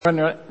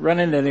Run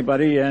into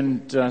anybody,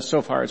 and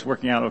so far it's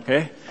working out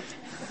okay.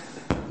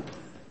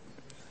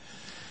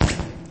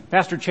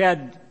 Pastor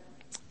Chad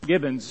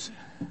Gibbons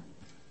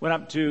went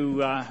up to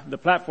the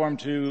platform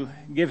to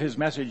give his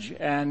message,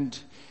 and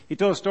he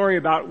told a story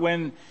about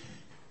when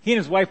he and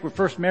his wife were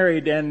first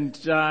married, and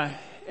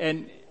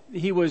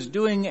he was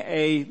doing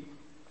a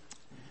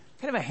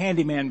kind of a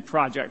handyman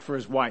project for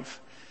his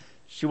wife.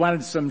 She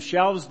wanted some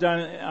shelves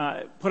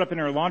done, put up in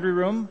her laundry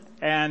room,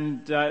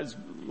 and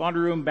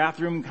laundry room,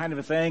 bathroom kind of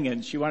a thing,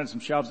 and she wanted some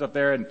shelves up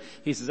there, and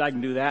he says, I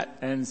can do that.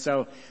 And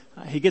so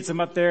he gets them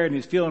up there, and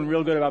he's feeling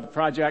real good about the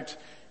project.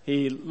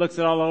 He looks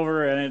it all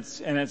over, and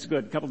it's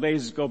good. A couple of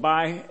days go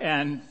by,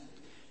 and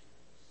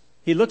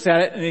he looks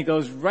at it, and he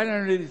goes, right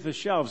underneath the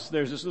shelves,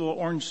 there's this little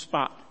orange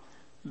spot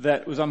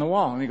that was on the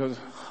wall. And he goes,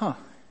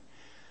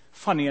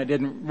 funny, I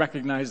didn't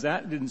recognize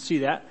that, didn't see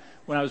that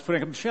when I was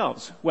putting up the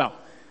shelves. Well,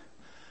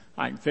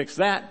 I can fix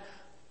that.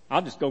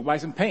 I'll just go buy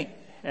some paint.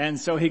 And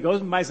so he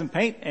goes and buys some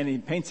paint, and he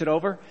paints it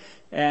over,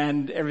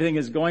 and everything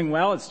is going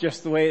well. It's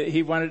just the way that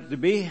he wanted it to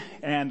be.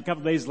 And a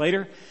couple of days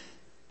later,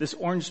 this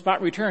orange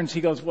spot returns. He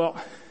goes,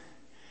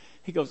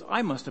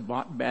 I must have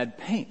bought bad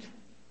paint.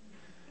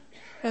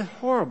 That's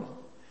horrible.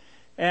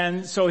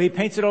 And so he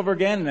paints it over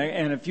again,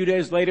 and a few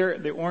days later,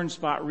 the orange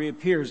spot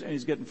reappears, and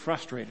he's getting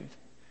frustrated.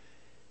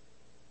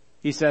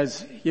 He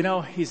says,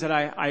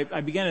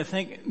 I began to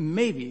think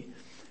maybe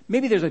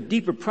there's a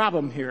deeper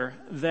problem here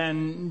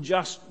than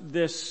just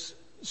this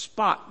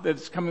spot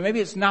that's coming. Maybe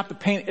it's not the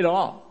paint at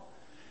all.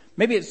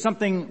 Maybe it's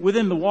something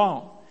within the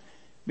wall.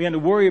 Began to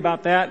worry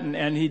about that,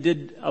 and he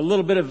did a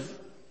little bit of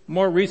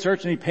more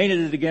research, and he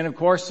painted it again, of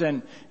course,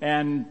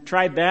 and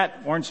tried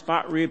that. Orange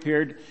spot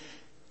reappeared.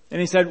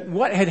 And he said,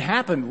 what had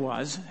happened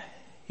was,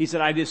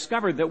 I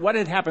discovered that what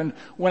had happened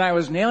when I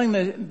was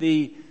nailing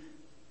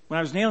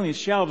these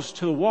shelves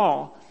to the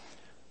wall,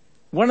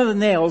 one of the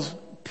nails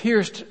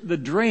pierced the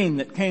drain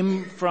that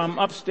came from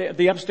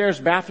the upstairs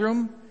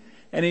bathroom,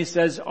 and he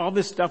says all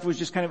this stuff was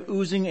just kind of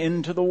oozing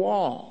into the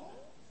wall.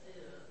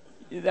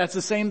 That's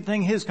the same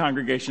thing his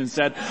congregation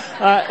said. He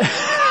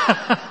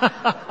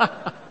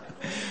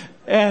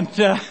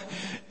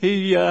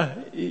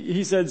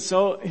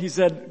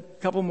said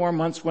a couple more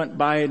months went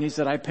by, and he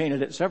said I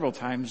painted it several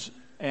times,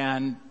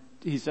 and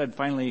he said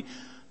finally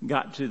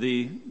got to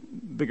the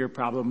bigger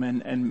problem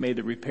and made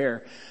the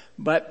repair.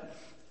 But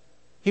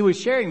he was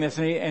sharing this,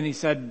 and he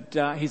said,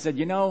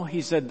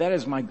 that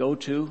is my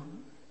go-to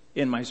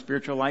in my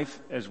spiritual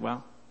life as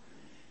well.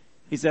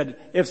 He said,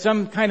 if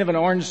some kind of an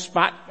orange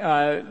spot,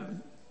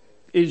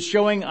 is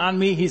showing on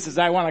me, he says,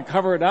 I want to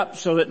cover it up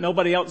so that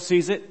nobody else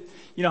sees it.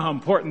 You know how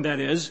important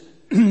that is,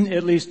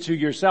 at least to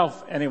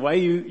yourself anyway.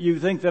 You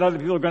think that other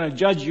people are going to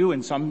judge you,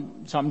 and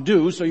some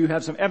do, so you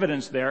have some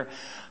evidence there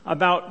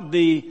about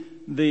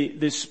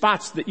the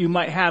spots that you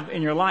might have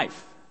in your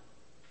life.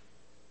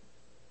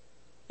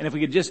 And if we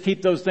could just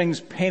keep those things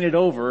painted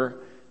over,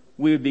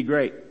 we would be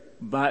great.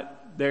 But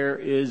there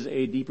is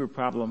a deeper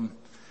problem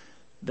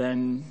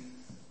than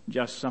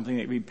just something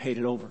that we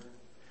painted over.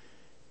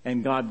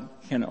 And God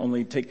can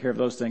only take care of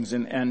those things.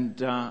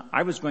 And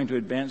I was going to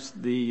advance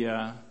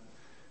the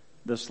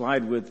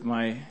slide with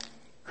my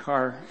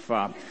car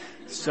fob.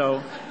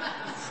 So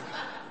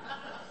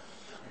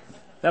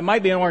that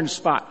might be an orange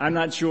spot. I'm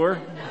not sure.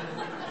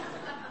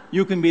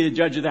 You can be the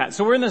judge of that.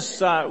 So we're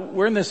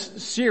in this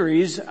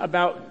series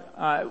about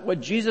what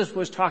Jesus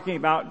was talking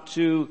about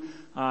to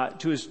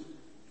his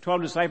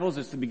 12 disciples.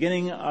 It's the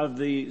beginning of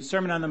the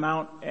Sermon on the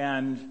Mount,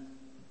 and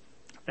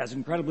that's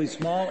incredibly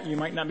small. You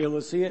might not be able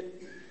to see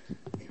it,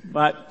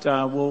 but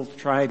we'll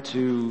try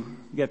to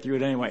get through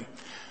it anyway.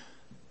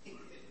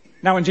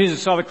 Now when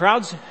Jesus saw the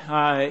crowds,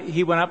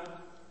 he went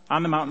up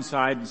on the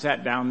mountainside and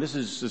sat down. This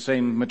is the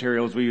same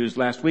material as we used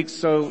last week,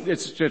 so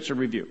it's just a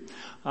review.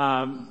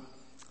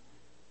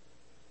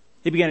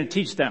 He began to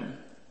teach them.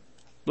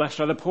 Blessed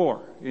are the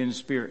poor in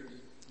spirit,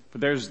 for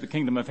theirs is the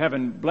kingdom of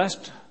heaven.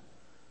 Blessed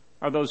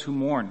are those who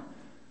mourn,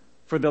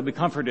 for they'll be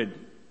comforted.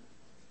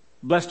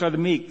 Blessed are the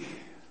meek,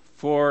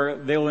 for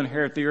they will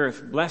inherit the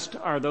earth. Blessed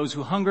are those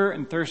who hunger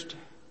and thirst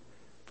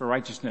for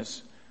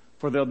righteousness,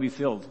 for they'll be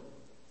filled.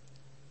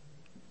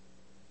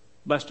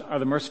 Blessed are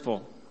the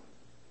merciful,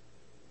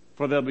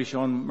 for they'll be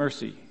shown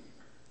mercy.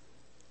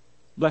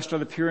 Blessed are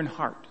the pure in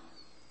heart,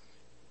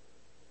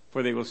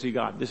 for they will see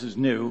God. This is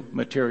new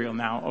material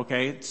now,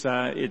 okay?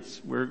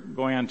 We're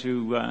going on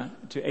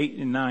to 8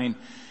 and 9.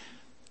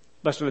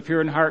 Blessed are the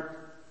pure in heart,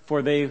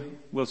 for they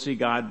will see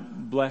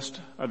God. Blessed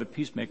are the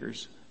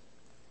peacemakers,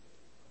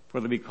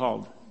 for they'll be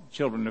called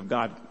children of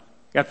God.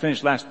 Got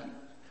finished last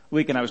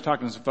week, and I was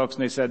talking to some folks,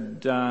 and they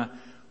said,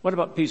 what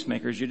about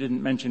peacemakers? You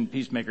didn't mention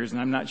peacemakers,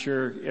 and I'm not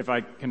sure if I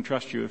can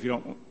trust you if you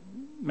don't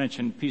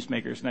mention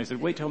peacemakers. And I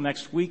said, wait till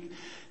next week,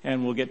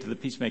 and we'll get to the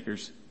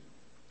peacemakers.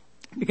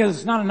 Because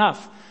it's not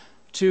enough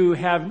to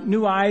have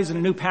new eyes and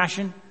a new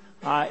passion.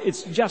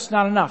 It's just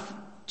not enough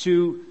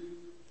to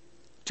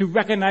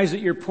recognize that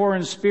you're poor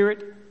in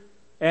spirit,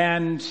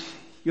 and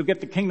you'll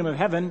get the kingdom of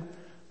heaven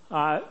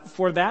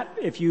for that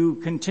if you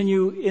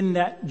continue in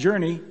that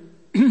journey.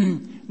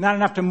 not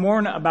enough to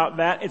mourn about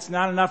that. It's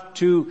not enough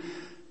to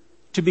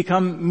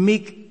become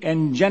meek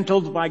and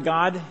gentled by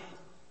God.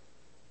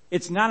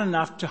 It's not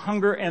enough to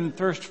hunger and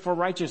thirst for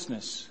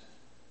righteousness.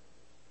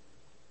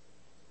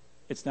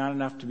 It's not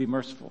enough to be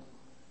merciful.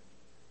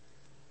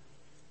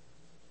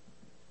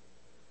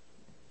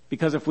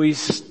 Because if we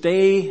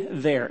stay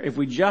there, if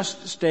we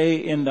just stay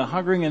in the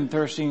hungering and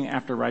thirsting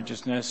after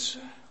righteousness,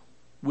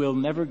 we'll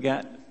never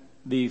get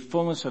the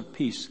fullness of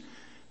peace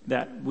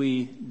that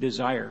we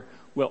desire.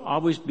 We'll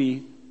always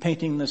be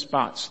painting the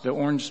spots, the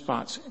orange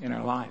spots in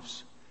our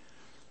lives.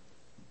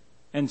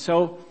 And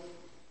so,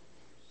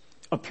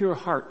 a pure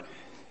heart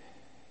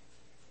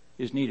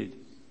is needed.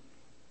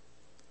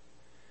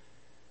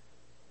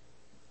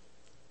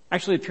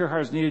 Actually, a pure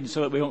heart is needed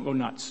so that we don't go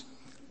nuts.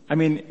 I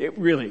mean, it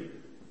really.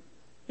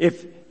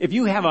 If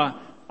you have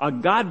a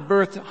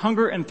God-birthed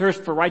hunger and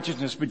thirst for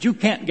righteousness, but you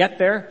can't get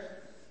there,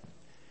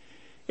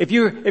 if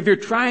you're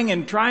trying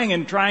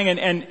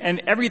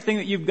and everything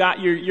that you've got,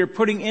 you're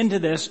putting into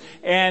this,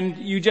 and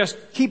you just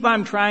keep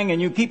on trying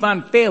and you keep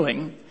on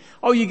failing,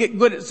 you get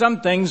good at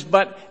some things,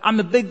 but on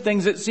the big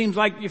things it seems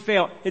like you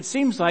fail. It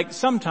seems like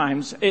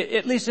sometimes,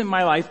 at least in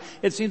my life,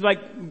 it seems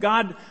like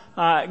God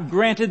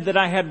granted that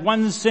I had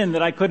one sin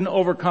that I couldn't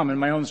overcome in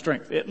my own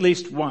strength, at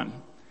least one.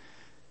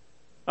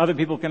 Other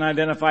people can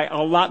identify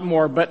a lot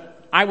more,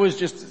 but I was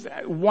just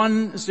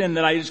one sin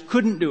that I just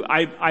couldn't do.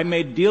 I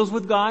made deals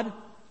with God.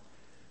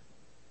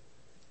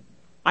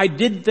 I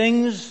did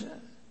things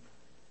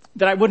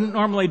that I wouldn't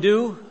normally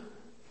do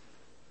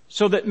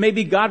so that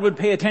maybe God would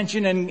pay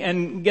attention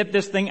and get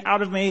this thing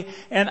out of me.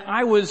 And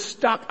I was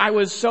stuck. I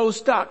was so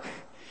stuck.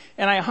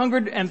 And I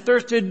hungered and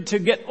thirsted to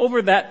get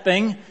over that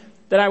thing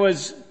that I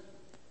was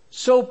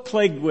so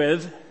plagued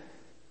with.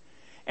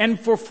 And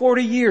for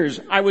 40 years,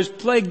 I was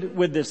plagued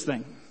with this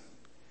thing.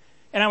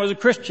 And I was a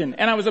Christian,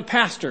 and I was a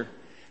pastor,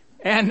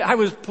 and I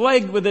was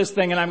plagued with this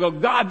thing, and I go,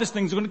 God, this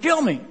thing's going to kill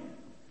me.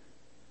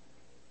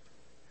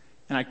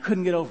 And I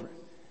couldn't get over it.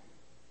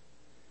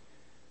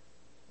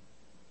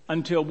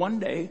 Until one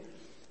day,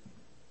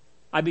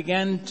 I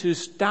began to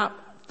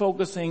stop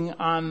focusing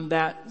on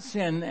that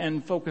sin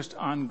and focused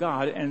on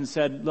God and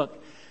said,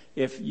 look,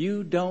 if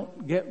you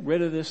don't get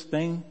rid of this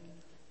thing,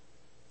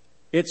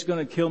 it's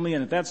going to kill me,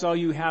 and if that's all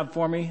you have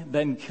for me,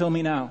 then kill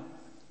me now.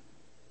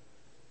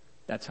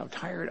 That's how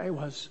tired I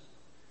was.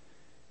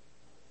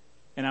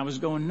 And I was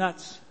going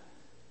nuts.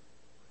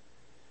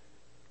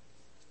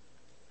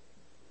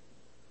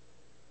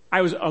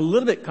 I was a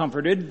little bit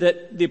comforted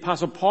that the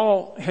Apostle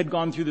Paul had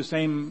gone through the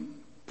same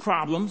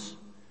problems.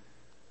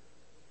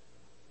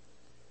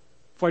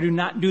 For I do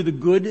not do the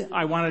good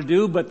I want to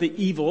do, but the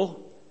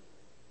evil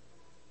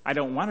I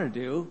don't want to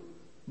do.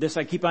 This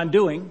I keep on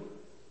doing.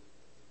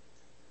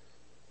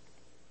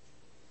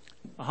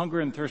 A hunger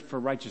and thirst for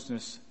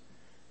righteousness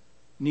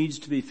needs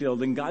to be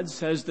filled, and God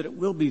says that it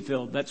will be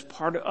filled. That's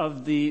part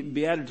of the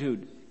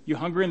beatitude. You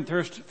hunger and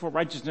thirst for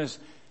righteousness,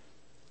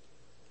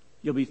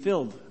 you'll be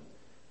filled,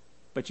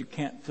 but you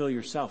can't fill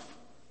yourself.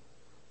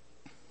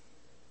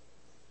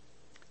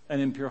 An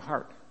impure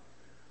heart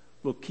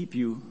will keep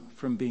you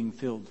from being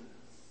filled.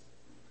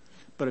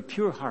 But a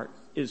pure heart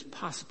is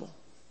possible,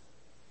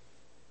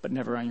 but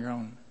never on your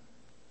own.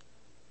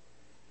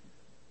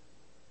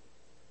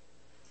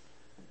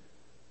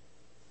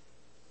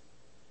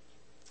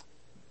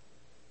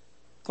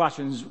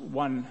 Colossians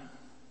 1,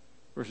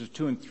 verses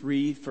 2 and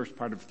 3, first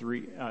part of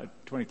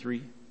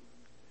 23.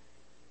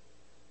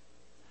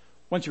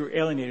 Once you were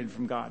alienated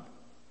from God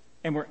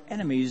and were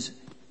enemies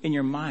in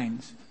your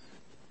minds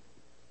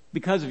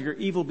because of your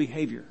evil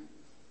behavior.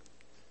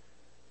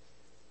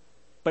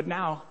 But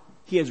now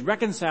he has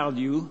reconciled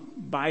you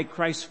by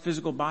Christ's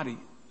physical body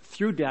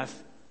through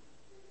death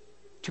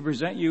to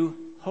present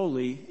you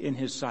holy in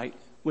his sight,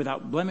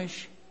 without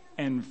blemish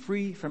and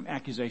free from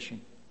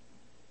accusation.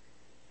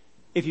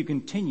 If you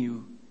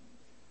continue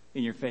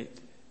in your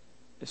faith,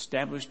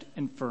 established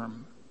and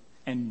firm,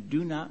 and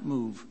do not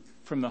move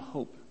from the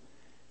hope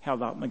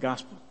held out in the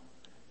gospel.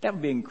 That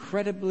would be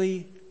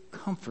incredibly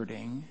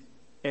comforting,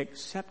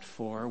 except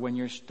for when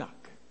you're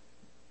stuck.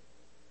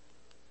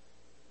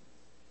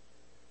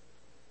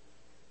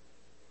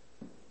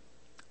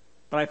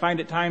 But I find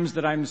at times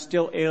that I'm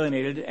still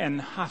alienated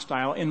and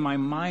hostile in my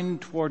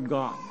mind toward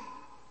God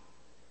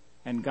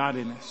and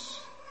godliness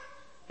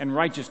and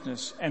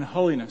righteousness and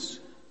holiness.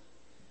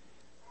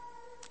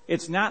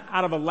 It's not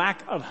out of a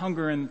lack of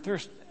hunger and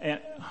thirst,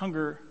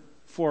 hunger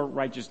for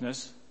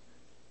righteousness,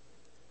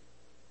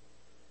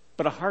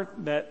 but a heart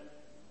that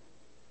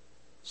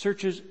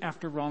searches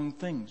after wrong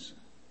things.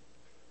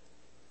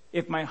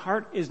 If my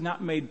heart is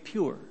not made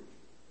pure,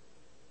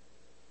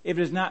 if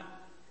it is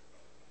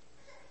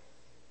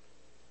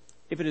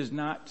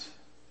not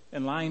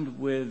aligned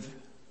with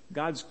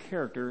God's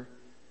character,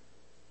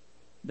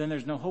 then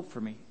there's no hope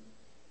for me.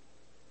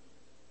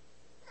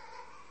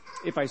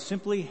 If I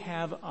simply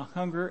have a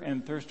hunger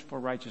and thirst for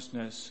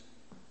righteousness,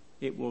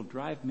 it will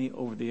drive me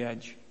over the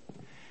edge.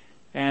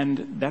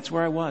 And that's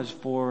where I was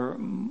for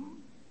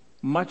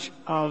much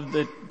of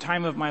the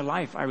time of my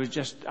life, I was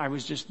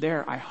just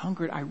there. I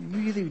hungered. I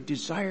really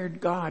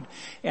desired God,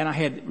 and I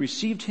had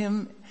received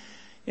Him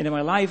into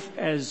my life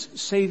as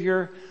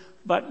Savior,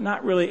 but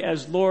not really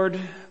as Lord.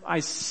 I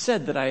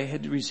said that I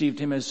had received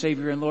Him as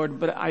Savior and Lord,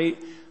 but I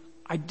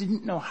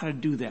didn't know how to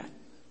do that.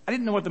 I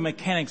didn't know what the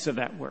mechanics of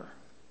that were,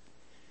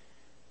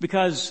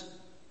 because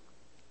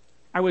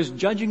I was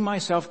judging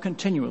myself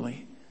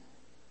continually,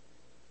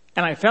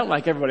 and I felt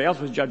like everybody else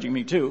was judging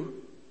me too.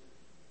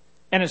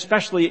 And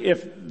especially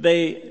if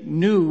they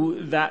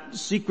knew that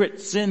secret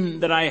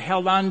sin that I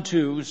held on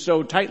to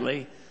so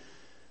tightly,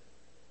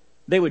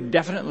 they would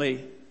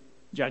definitely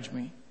judge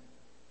me.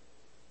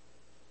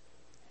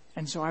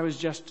 And so I was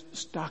just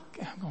stuck.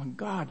 I'm going,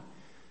 God,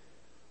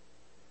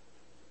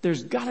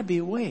 there's got to be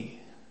a way.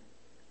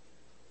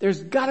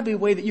 There's got to be a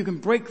way that you can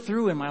break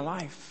through in my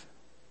life.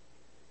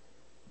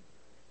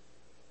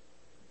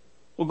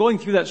 Well, going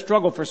through that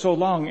struggle for so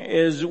long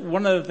is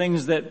one of the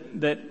things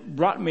that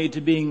brought me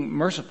to being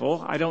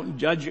merciful. I don't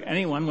judge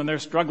anyone when they're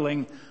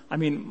struggling. I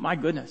mean, my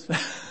goodness,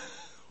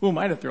 who am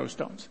I to throw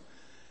stones?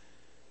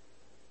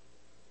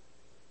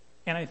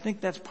 And I think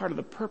that's part of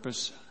the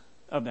purpose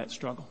of that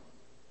struggle.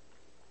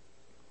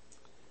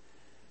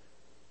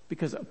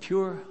 Because a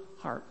pure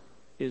heart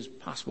is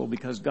possible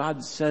because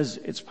God says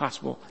it's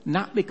possible,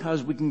 not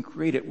because we can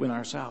create it with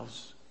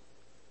ourselves.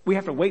 We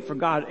have to wait for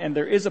God, and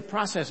there is a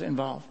process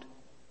involved.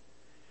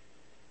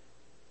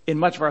 In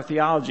much of our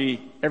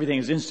theology, everything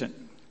is instant.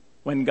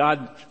 When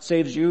God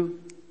saves you,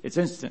 it's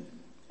instant.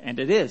 And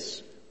it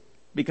is,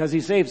 because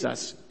He saves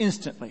us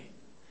instantly.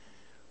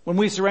 When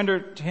we surrender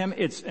to Him,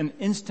 it's an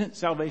instant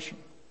salvation.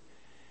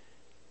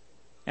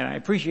 And I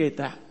appreciate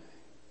that.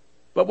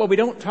 But what we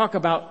don't talk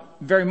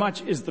about very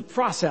much is the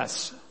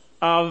process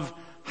of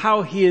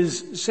how He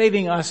is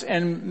saving us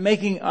and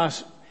making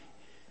us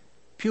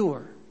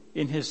pure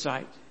in His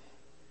sight.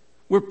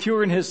 We're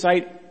pure in His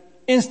sight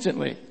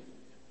instantly.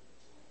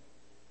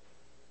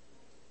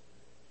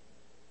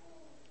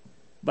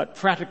 But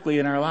practically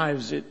in our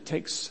lives, it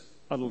takes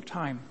a little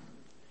time.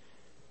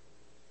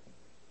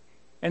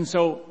 And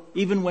so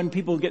even when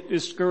people get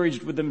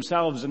discouraged with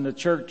themselves in the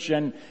church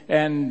and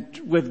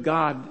with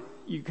God,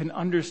 you can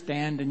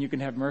understand and you can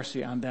have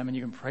mercy on them and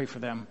you can pray for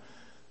them.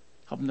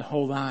 Help them to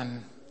hold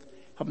on.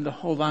 Help them to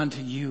hold on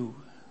to you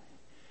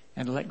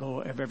and let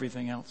go of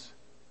everything else.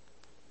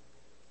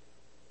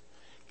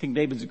 King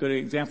David's a good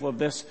example of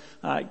this.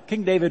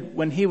 King David,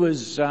 when he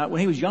was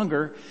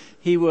younger,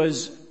 he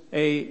was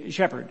a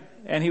shepherd.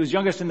 And he was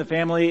youngest in the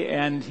family,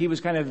 and he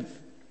was kind of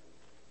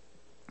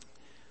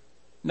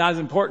not as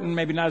important,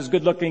 maybe not as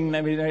good looking,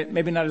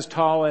 maybe not as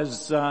tall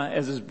as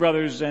his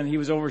brothers, and he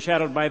was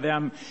overshadowed by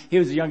them. He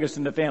was the youngest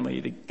in the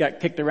family. He got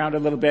kicked around a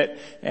little bit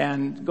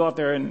and go out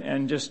there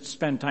and just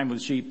spend time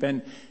with sheep.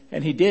 And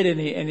he did,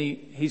 and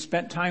he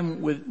spent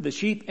time with the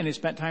sheep, and he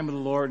spent time with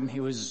the Lord, and he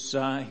was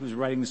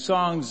writing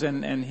songs,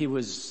 and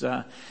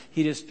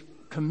he just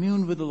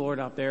communed with the Lord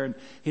out there, and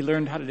he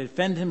learned how to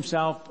defend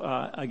himself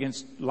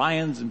against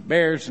lions and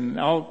bears and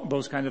all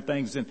those kinds of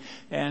things.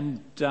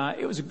 And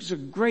it was a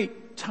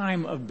great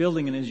time of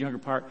building in his younger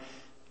part.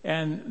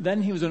 And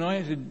then he was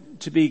anointed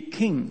to be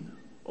king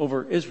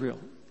over Israel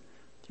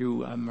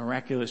through a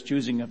miraculous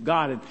choosing of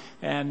God.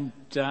 And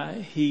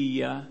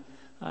he's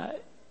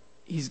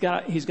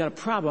got a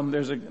problem.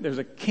 There's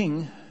a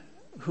king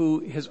who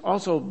has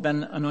also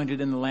been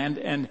anointed in the land,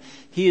 and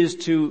he is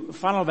to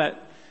follow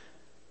that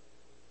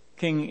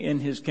king in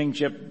his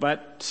kingship,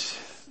 but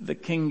the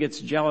king gets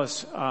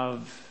jealous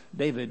of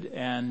David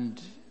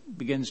and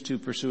begins to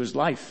pursue his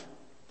life.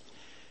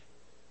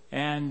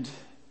 And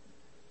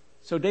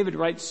so David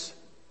writes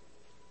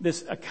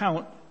this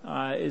account,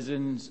 is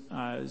in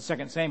 2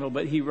 Samuel,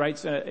 but he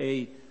writes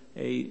a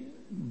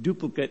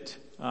duplicate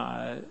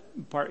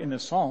part in the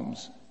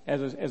Psalms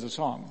as a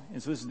song.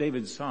 And so this is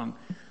David's song.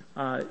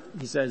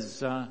 He says,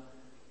 "The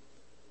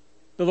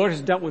Lord has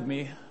dealt with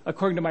me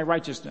according to my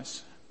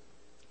righteousness.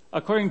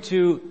 According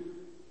to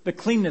the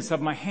cleanness of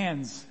my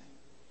hands,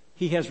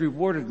 He has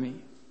rewarded me.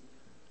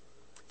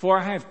 For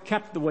I have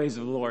kept the ways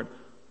of the Lord.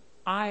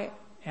 I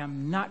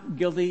am not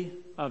guilty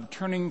of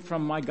turning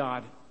from my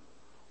God.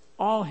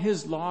 All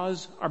His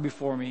laws are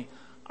before me.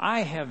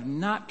 I have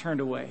not turned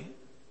away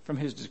from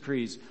His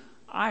decrees.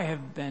 I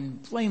have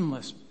been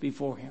blameless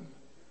before Him.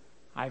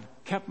 I've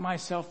kept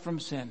myself from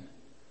sin.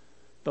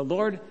 The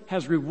Lord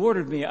has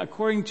rewarded me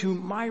according to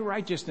my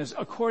righteousness,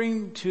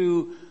 according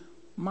to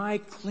my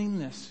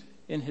cleanness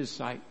in His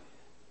sight.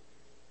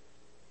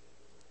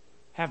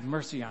 Have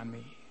mercy on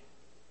me,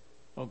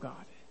 O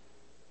God,"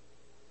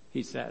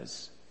 he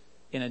says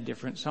in a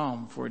different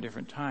psalm for a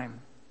different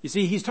time. You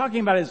see, he's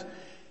talking about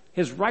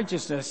his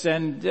righteousness,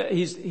 and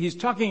he's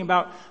talking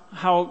about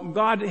how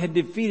God had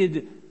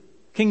defeated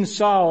King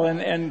Saul,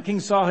 and King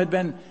Saul had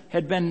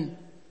been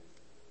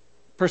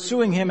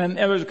pursuing him, and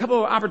there was a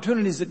couple of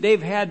opportunities that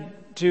David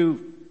had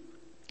to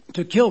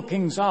kill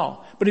King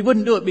Saul, but he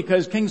wouldn't do it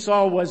because King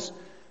Saul was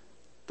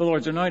the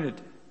Lord's anointed.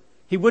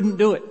 He wouldn't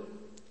do it.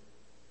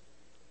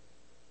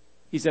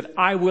 he said,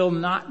 I will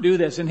not do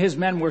this. And his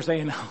men were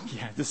saying, oh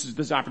yeah, this is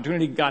this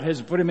opportunity God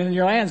has put him in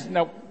your hands.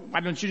 No,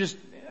 why don't you just,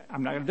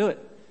 I'm not going to do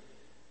it.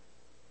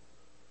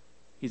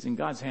 He's in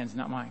God's hands,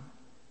 not mine.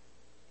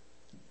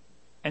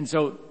 And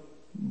so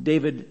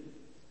David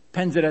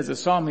pens it as a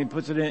psalm. He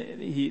puts it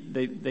in,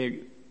 they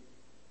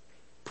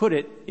put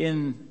it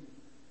in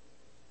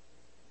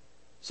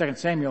 2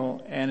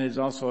 Samuel, and is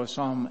also a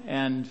psalm.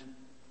 And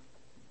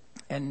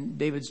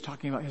David's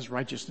talking about his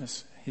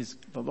righteousness.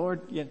 The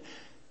Lord,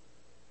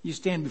 you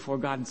stand before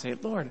God and say,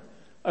 Lord,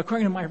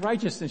 according to my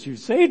righteousness, you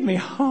saved me.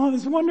 Oh,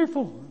 this is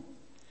wonderful.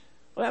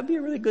 Well, that'd be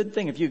a really good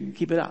thing if you could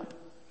keep it up.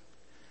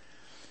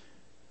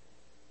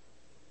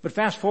 But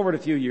fast forward a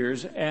few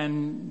years,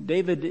 and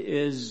David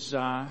is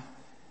not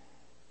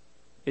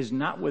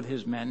with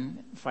his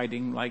men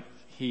fighting like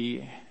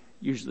he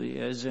usually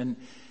is. And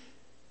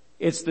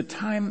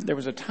there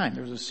was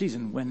a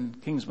season when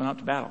kings went out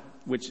to battle,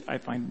 which I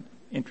find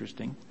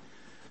interesting.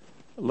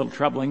 A little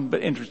troubling,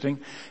 but interesting.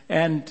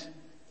 And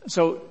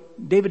so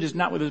David is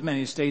not with his men.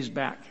 He stays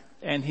back,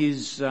 and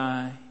he's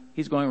going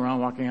around,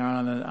 walking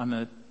around on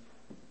the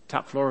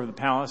top floor of the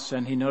palace,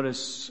 and he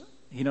notices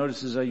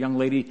a young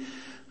lady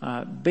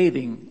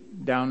bathing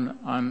down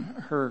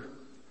on her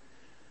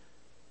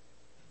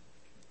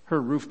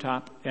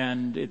rooftop,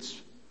 and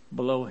it's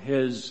below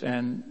his,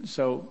 and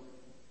so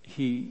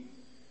he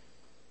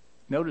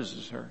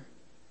notices her,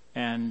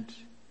 and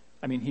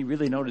he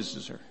really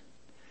notices her,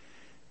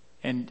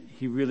 and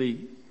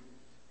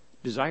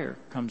desire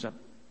comes up,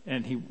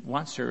 and he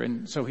wants her,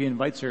 and so he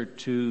invites her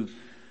to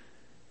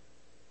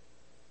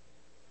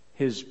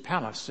his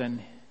palace,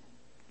 and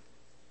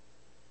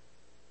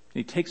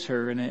he takes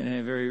her in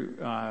a very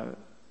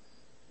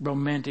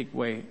romantic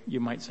way, you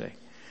might say.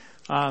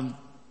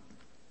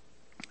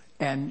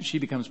 And she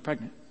becomes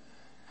pregnant.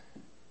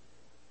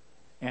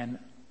 And,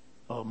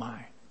 oh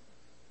my,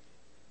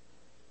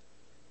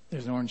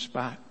 there's an orange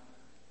spot.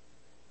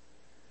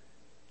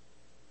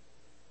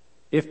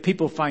 If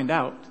people find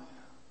out,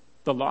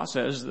 the law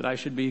says that I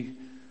should be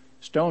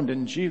stoned,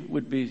 and she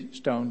would be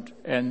stoned,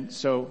 and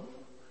so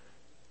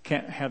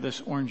can't have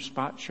this orange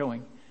spot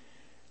showing.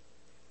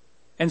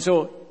 And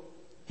so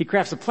he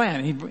crafts a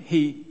plan.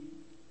 He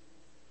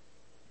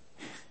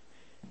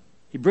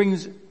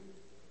brings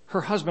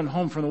her husband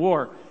home from the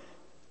war.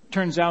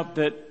 Turns out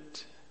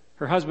that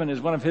her husband is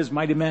one of his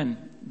mighty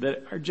men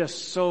that are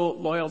just so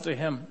loyal to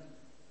him.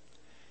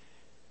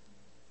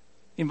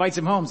 He invites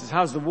him home, says,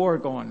 how's the war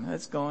going?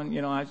 It's going,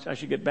 I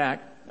should get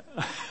back.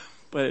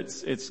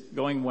 But it's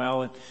going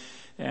well.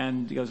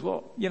 And he goes,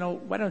 well,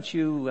 why don't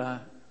you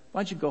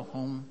go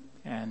home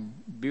and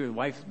be with your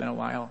wife? It's been a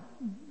while.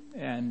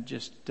 And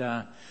just,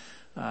 then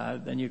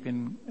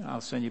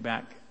I'll send you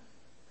back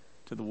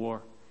to the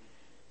war.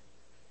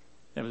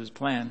 That was his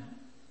plan.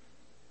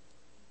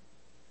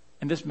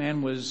 And this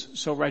man was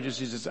so righteous,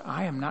 he says,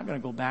 I am not going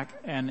to go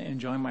back and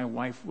enjoy my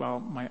wife while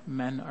my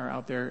men are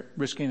out there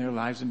risking their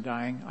lives and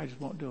dying. I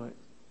just won't do it.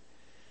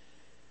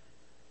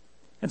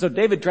 And so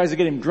David tries to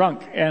get him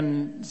drunk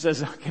and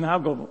says, okay, I'll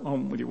go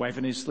home with your wife.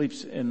 And he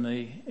sleeps in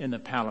the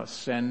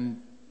palace. And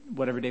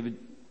whatever David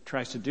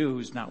tries to do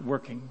is not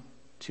working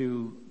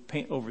to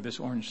paint over this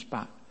orange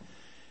spot.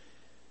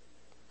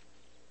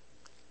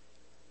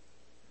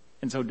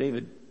 And so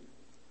David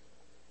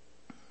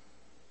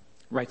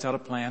writes out a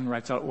plan,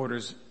 writes out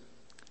orders,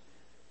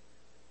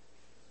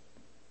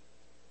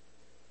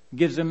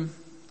 gives them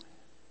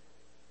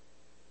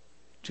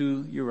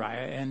to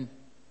Uriah, and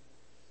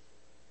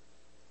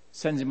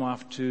sends him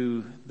off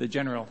to the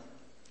general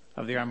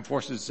of the armed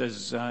forces,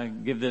 says,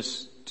 give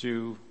this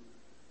to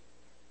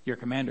your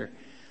commander.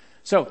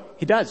 So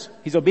he does.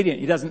 He's obedient.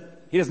 He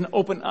doesn't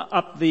open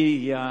up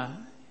the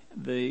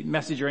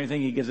message or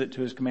anything. He gives it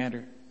to his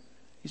commander.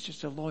 He's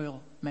just a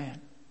loyal man.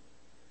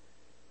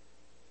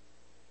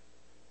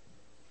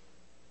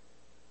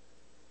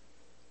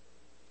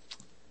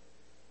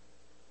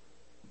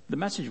 The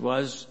message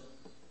was,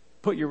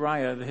 put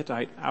Uriah the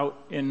Hittite out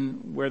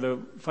in where the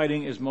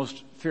fighting is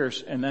most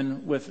fierce, and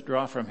then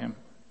withdraw from him.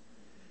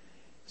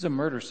 It's a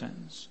murder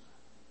sentence.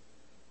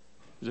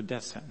 It was a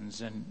death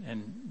sentence,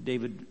 and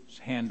David's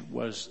hand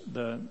was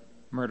the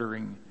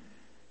murdering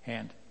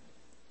hand.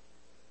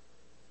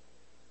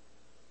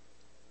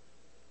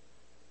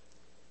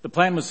 The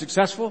plan was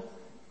successful,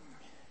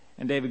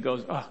 and David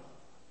goes,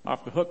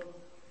 off the hook.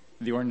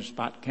 The orange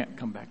spot can't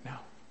come back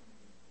now.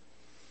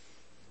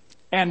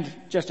 And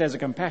just as a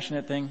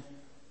compassionate thing,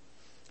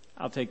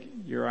 I'll take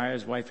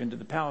Uriah's wife into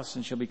the palace,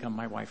 and she'll become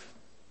my wife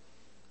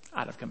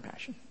out of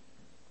compassion.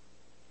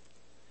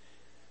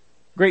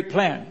 Great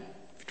plan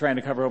if you're trying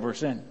to cover over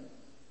sin.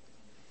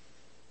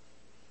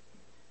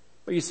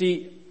 But you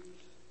see,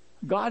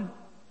 God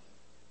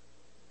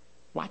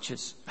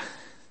watches.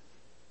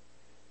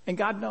 And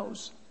God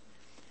knows.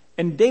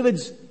 And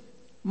David's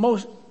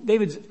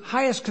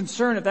highest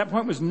concern at that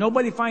point was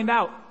nobody find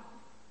out.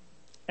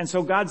 And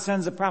so God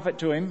sends a prophet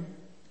to him,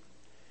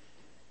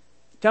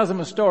 tells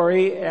him a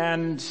story,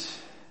 and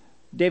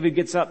David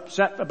gets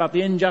upset about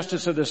the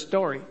injustice of this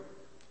story.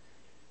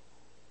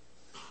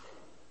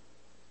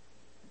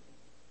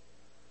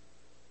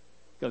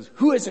 goes,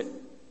 who is it?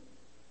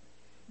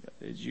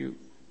 It's you.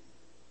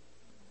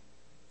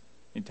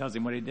 He tells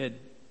him what he did.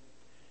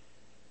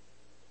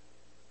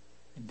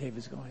 And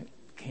David's going,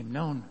 it became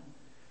known.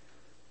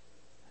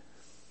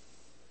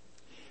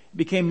 It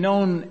became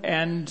known,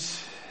 and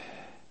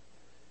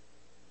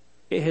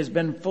it has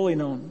been fully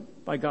known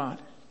by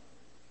God.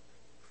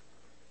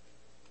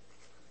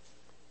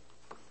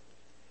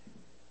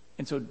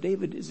 And so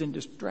David is in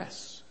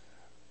distress.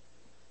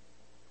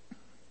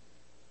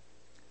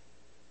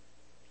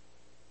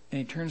 And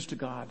he turns to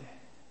God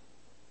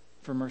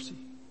for mercy.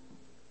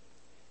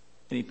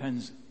 And he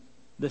pens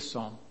this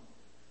psalm.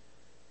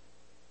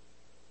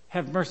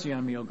 Have mercy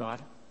on me, O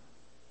God,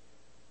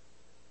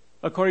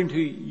 according to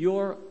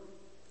your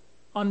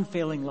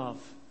unfailing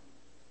love.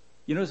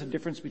 You notice the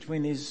difference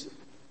between these?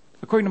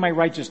 According to my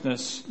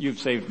righteousness, you've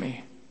saved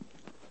me,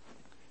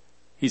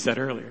 he said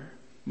earlier.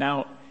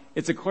 Now,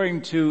 it's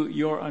according to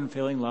your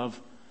unfailing love.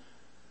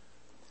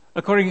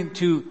 According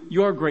to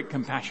your great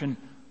compassion,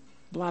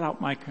 blot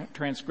out my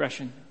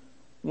transgression.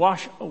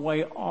 Wash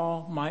away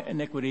all my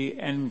iniquity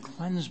and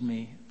cleanse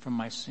me from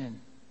my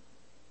sin.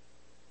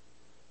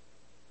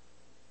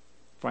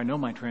 For I know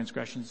my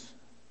transgressions,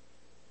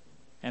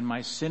 and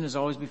my sin is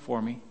always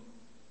before me.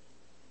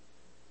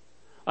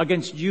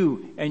 Against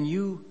you and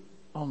you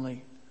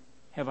only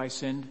have I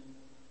sinned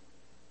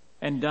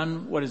and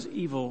done what is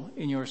evil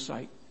in your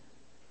sight.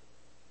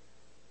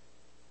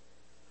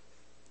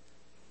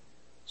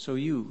 So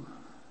you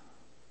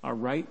are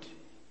right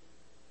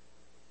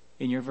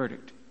in your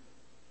verdict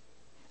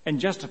and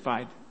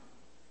justified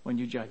when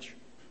you judge.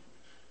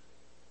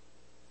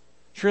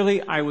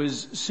 Surely I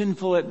was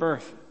sinful at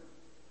birth,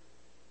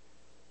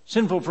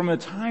 sinful from the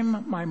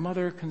time my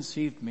mother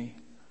conceived me.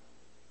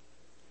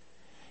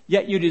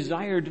 Yet you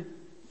desired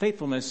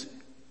faithfulness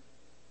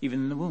even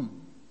in the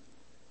womb.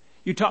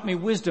 You taught me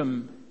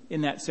wisdom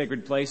in that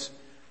sacred place.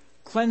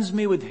 Cleanse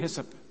me with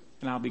hyssop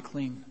and I'll be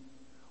clean.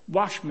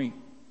 Wash me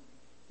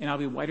and I'll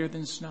be whiter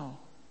than snow.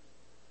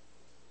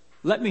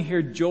 Let me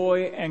hear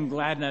joy and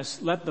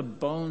gladness. Let the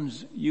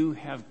bones you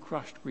have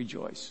crushed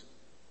rejoice.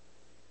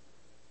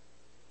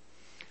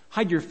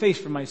 Hide your face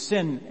from my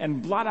sin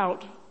and blot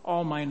out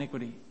all my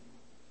iniquity.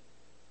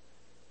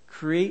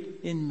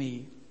 Create in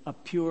me a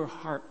pure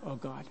heart, O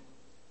God,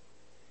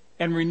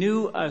 and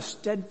renew a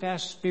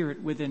steadfast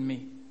spirit within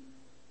me.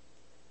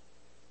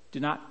 Do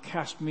not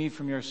cast me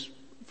from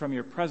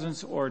your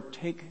presence or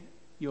take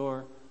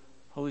your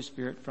Holy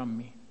Spirit from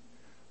me.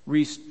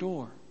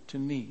 Restore to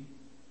me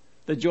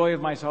the joy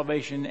of my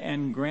salvation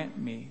and grant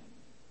me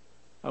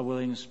a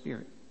willing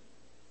spirit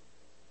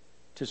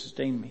to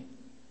sustain me.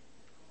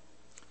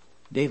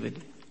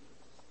 David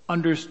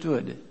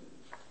understood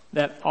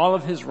that all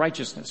of his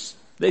righteousness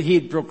that he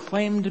had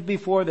proclaimed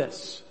before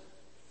this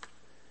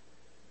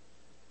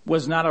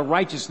was not a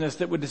righteousness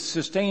that would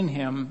sustain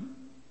him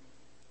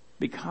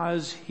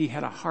because he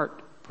had a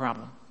heart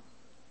problem.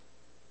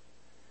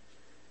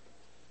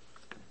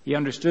 He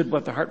understood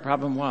what the heart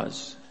problem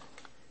was.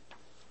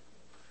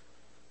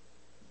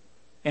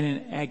 And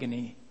in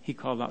agony, he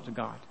called out to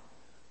God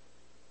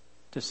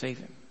to save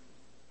him.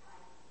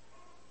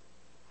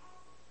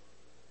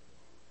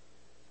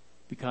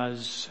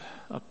 Because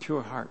a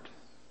pure heart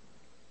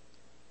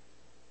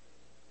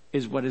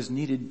is what is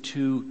needed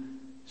to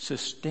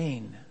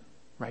sustain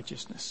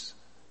righteousness.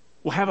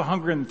 We'll have a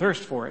hunger and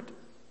thirst for it,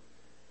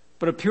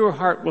 but a pure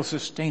heart will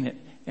sustain it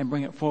and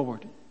bring it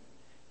forward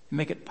and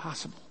make it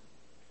possible.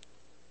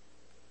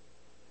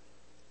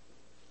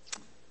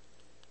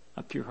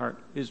 A pure heart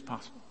is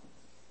possible.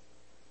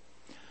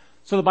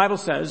 So the Bible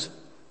says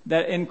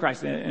that in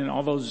Christ, in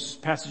all those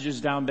passages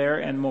down there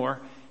and more,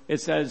 it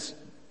says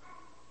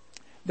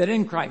that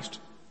in Christ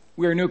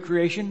we are a new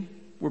creation,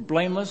 we're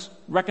blameless,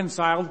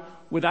 reconciled,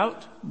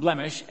 without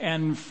blemish,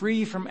 and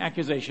free from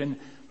accusation,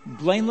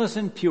 blameless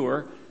and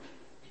pure,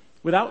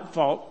 without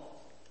fault,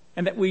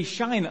 and that we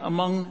shine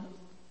among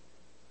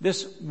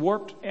this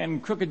warped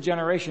and crooked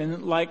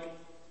generation like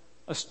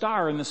a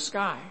star in the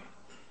sky.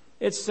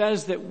 It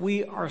says that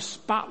we are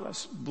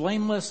spotless,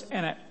 blameless,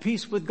 and at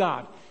peace with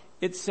God.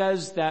 It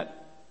says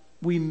that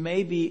we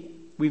may be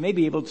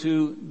able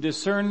to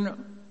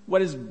discern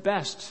what is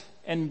best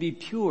and be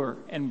pure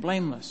and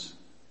blameless.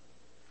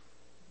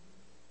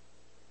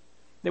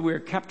 That we are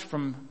kept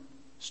from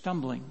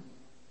stumbling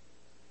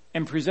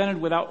and presented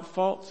without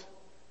fault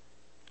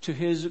to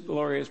his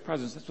glorious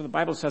presence. That's what the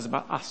Bible says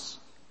about us.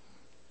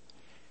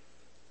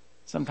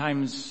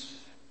 Sometimes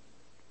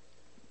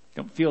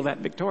don't feel that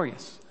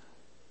victorious.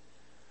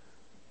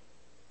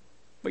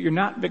 But you're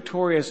not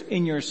victorious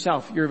in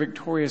yourself. You're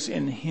victorious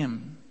in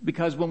him.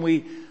 Because when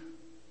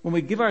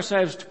we give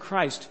ourselves to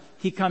Christ,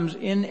 he comes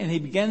in and he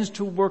begins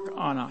to work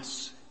on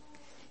us.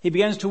 He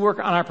begins to work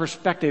on our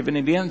perspective, and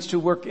he begins to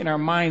work in our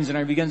minds, and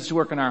he begins to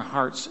work in our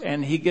hearts.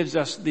 And he gives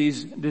us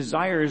these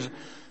desires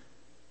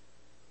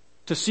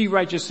to see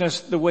righteousness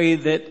the way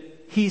that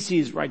he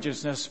sees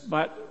righteousness,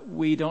 but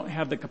we don't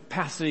have the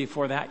capacity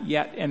for that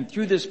yet. And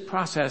through this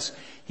process,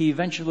 he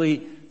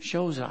eventually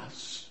shows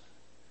us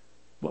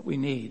what we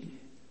need.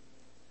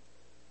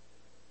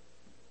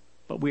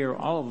 But we are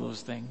all of those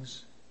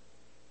things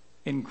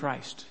in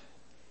Christ.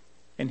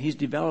 And He's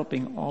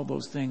developing all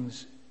those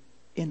things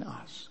in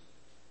us.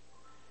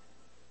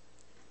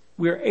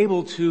 We are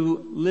able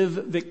to live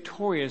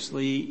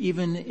victoriously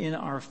even in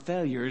our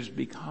failures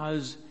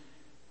because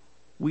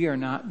we are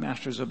not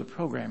masters of the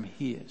program.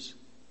 He is.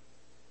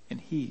 And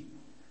He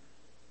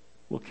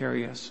will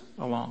carry us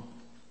along.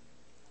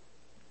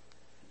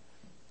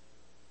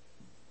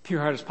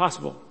 Pure heart is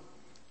possible.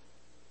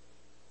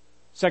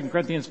 2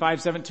 Corinthians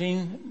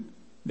 5:17,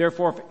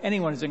 therefore if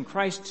anyone is in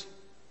Christ,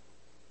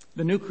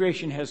 the new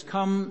creation has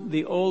come,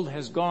 the old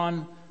has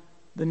gone,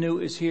 the new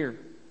is here.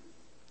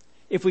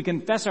 If we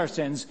confess our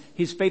sins,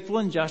 He's faithful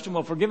and just and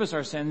will forgive us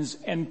our sins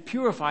and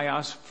purify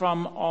us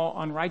from all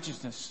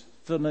unrighteousness.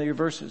 Familiar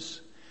verses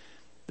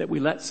that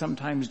we let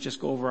sometimes just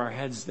go over our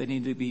heads. They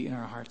need to be in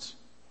our hearts.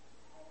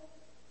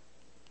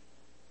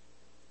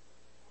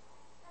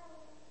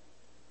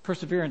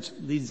 Perseverance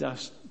leads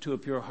us to a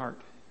pure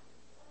heart.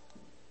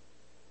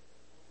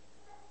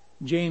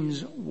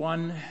 James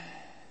 1,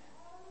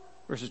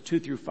 verses 2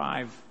 through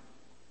 5.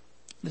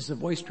 This is a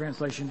voice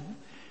translation.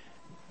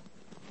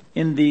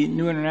 In the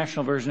New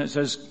International Version, it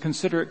says,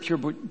 consider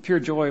it pure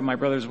joy, my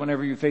brothers,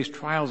 whenever you face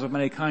trials of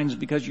many kinds,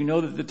 because you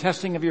know that the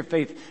testing of your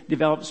faith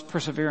develops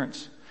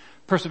perseverance.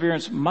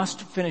 Perseverance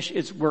must finish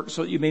its work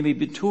so that you may be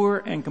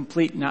mature and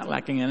complete, not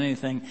lacking in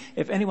anything.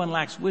 If anyone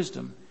lacks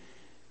wisdom,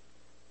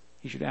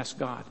 he should ask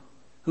God,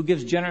 who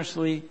gives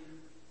generously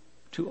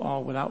to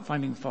all without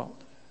finding fault.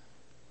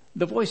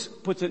 The voice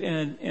puts it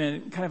in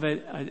a kind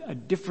of a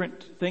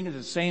different thing. It's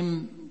the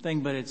same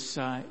thing, but it's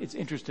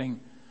interesting.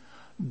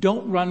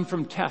 Don't run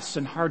from tests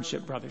and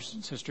hardship, brothers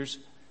and sisters.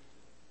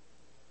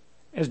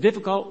 As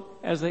difficult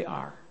as they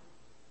are,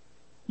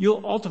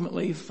 you'll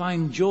ultimately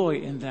find joy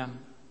in them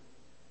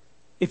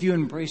if you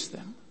embrace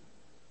them.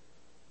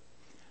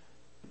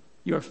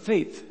 Your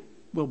faith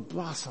will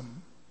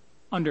blossom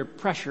under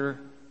pressure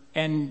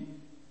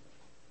and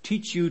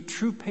teach you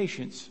true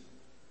patience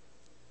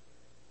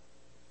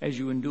as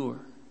you endure.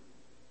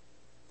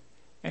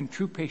 And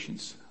true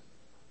patience,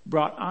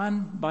 brought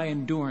on by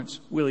endurance,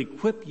 will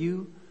equip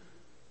you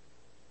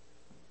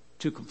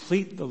to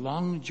complete the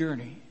long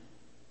journey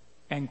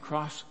and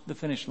cross the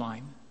finish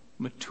line,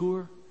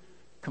 mature,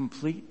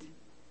 complete,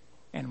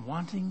 and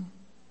wanting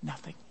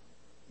nothing.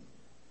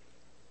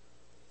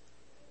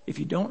 If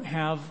you don't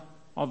have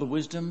all the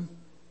wisdom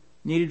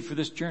needed for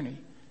this journey,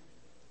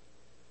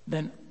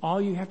 then all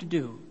you have to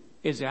do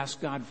is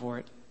ask God for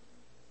it,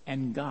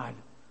 and God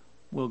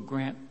will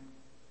grant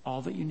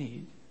all that you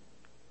need.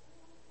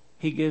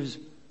 He gives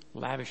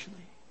lavishly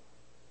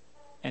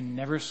and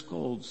never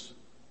scolds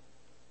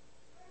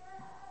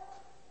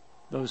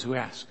those who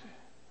ask.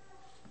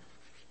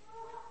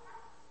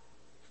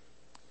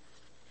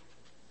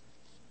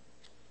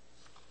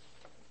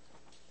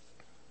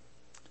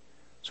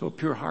 So a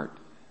pure heart,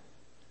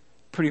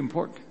 pretty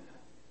important.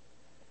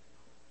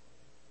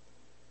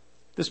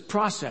 This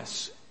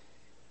process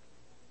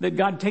that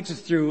God takes us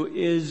through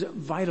is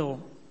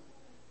vital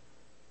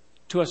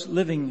to us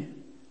living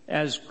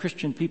as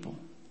Christian people.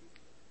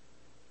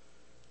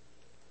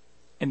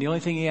 And the only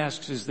thing He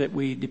asks is that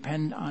we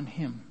depend on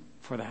Him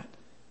for that.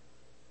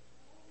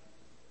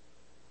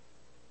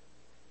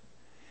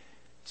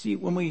 See,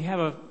 when we have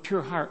a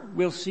pure heart,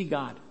 we'll see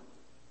God.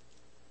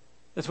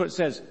 That's what it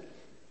says.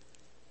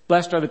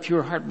 Blessed are the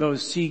pure heart,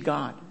 those see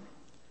God.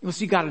 We'll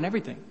see God in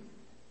everything.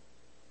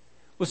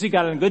 We'll see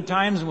God in good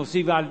times and we'll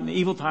see God in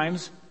evil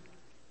times.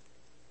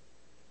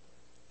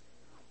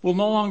 We'll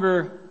no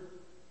longer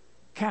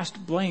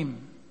cast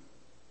blame,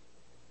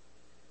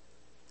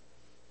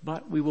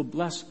 but we will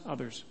bless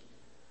others.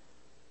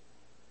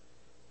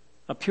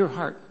 A pure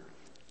heart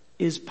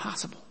is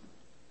possible.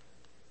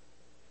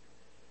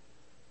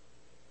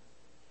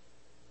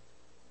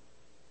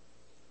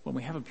 When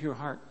we have a pure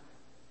heart,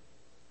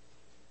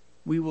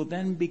 we will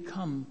then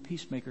become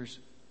peacemakers.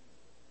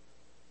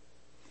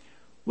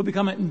 We'll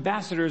become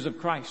ambassadors of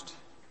Christ.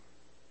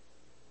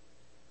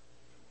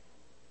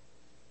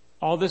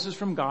 All this is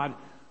from God,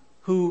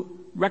 who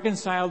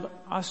reconciled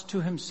us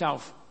to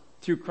Himself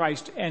through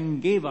Christ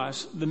and gave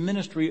us the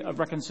ministry of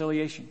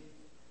reconciliation.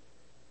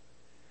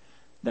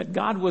 That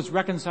God was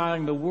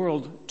reconciling the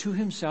world to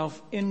Himself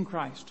in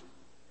Christ,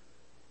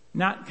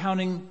 not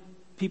counting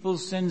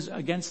people's sins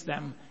against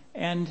them.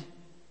 And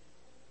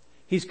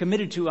He's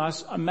committed to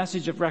us a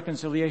message of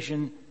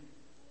reconciliation.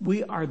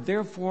 We are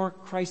therefore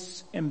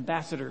Christ's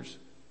ambassadors,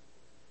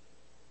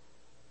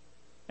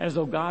 as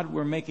though God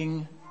were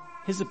making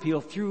His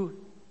appeal through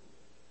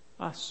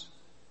us.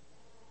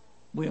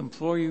 We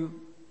implore you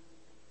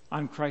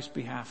on Christ's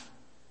behalf,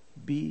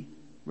 be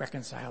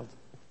reconciled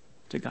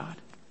to God.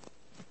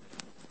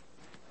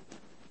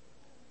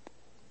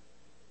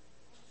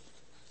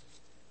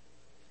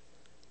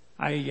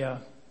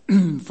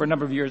 For a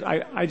number of years,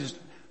 I just,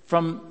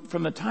 from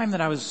the time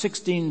that I was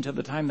 16 to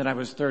the time that I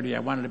was 30, I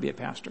wanted to be a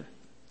pastor.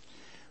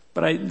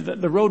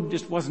 But the road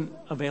just wasn't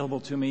available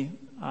to me.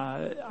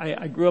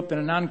 I grew up in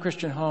a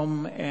non-Christian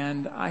home,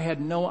 and I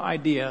had no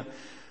idea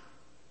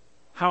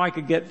how I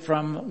could get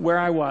from where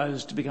I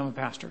was to become a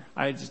pastor.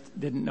 I just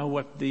didn't know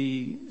what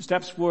the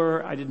steps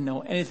were. I didn't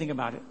know anything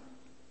about it.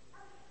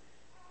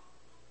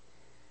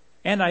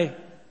 And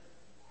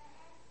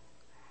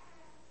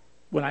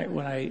when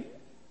I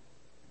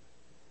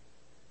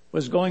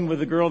was going with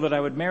the girl that I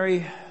would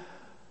marry,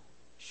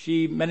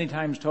 she many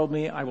times told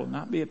me, I will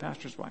not be a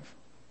pastor's wife.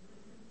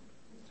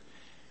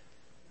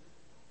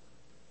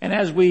 And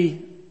as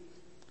we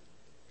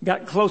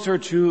got closer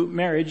to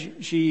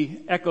marriage,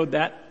 she echoed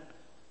that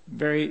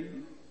very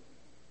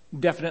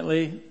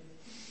definitely.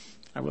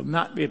 I will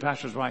not be a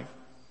pastor's wife.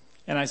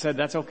 And I said,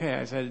 that's okay.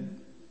 I said,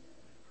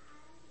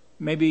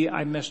 maybe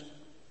I missed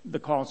the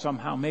call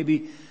somehow.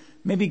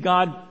 Maybe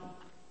God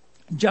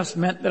just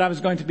meant that I was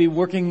going to be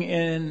working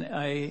in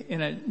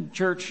a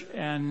church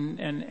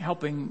and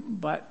helping,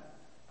 but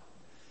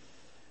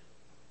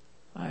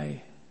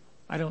I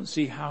don't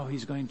see how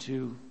he's going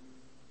to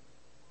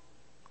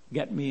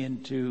get me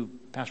into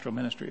pastoral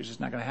ministry. It's just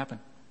not going to happen.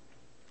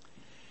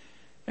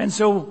 And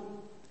so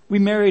we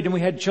married and we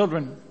had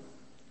children,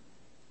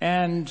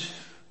 and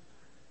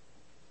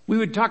we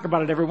would talk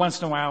about it every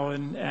once in a while,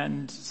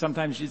 and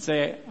sometimes she'd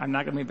say, I'm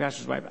not going to be a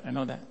pastor's wife. I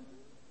know that.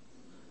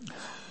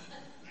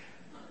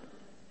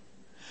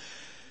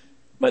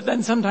 But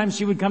then sometimes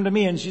she would come to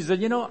me and she said,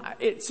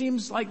 it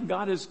seems like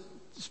God is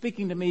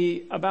speaking to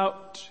me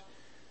about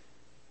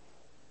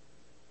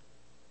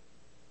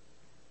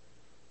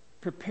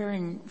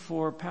preparing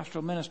for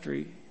pastoral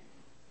ministry.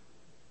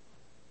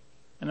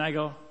 And I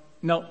go,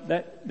 no,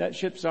 that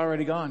ship's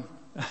already gone.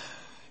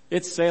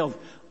 It's sailed.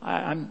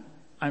 I'm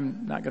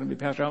not going to be a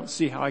pastor. I don't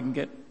see how I can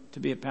get to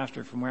be a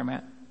pastor from where I'm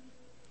at.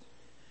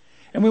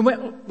 And we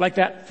went like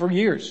that for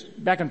years,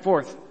 back and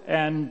forth.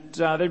 And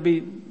there'd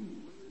be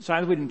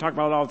times we didn't talk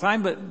about it all the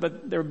time,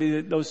 but there would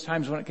be those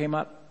times when it came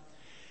up.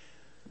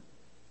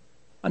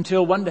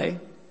 Until one day,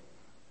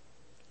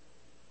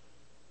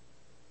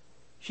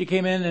 she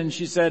came in and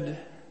she said,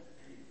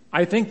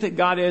 I think that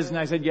God is. And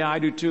I said, yeah, I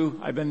do too.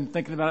 I've been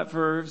thinking about it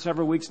for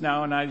several weeks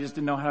now, and I just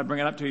didn't know how to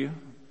bring it up to you.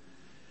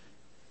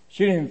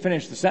 She didn't even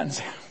finish the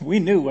sentence. We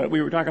knew what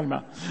we were talking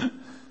about.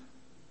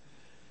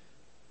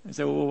 I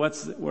said, well,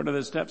 what are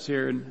the steps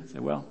here? And I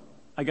said, well,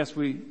 I guess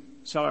we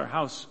sell our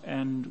house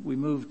and we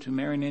move to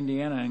Marion,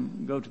 Indiana,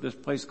 and go to this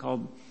place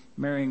called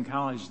Marion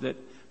College that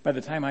by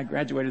the time I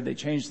graduated, they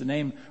changed the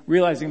name.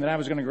 Realizing that I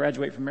was going to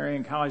graduate from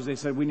Marion College, they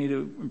said we need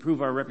to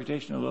improve our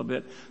reputation a little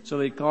bit. So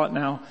they call it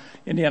now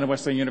Indiana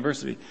Wesleyan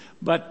University.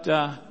 But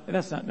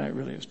that's not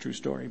really a true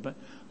story. But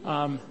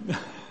I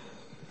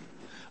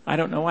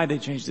don't know why they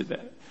changed it.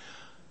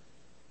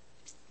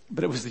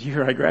 But it was the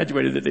year I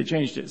graduated that they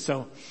changed it.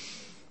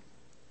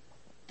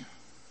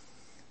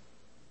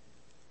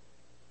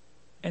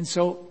 And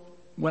so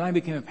when I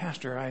became a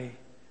pastor, I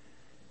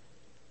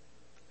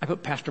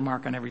put Pastor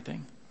Mark on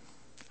everything.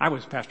 I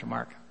was Pastor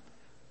Mark.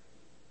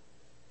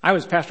 I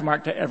was Pastor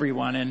Mark to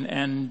everyone,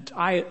 and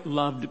I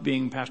loved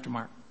being Pastor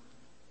Mark.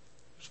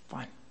 It was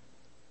fun.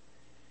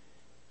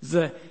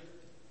 There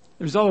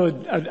was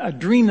also a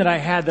dream that I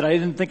had that I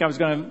didn't think I was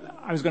going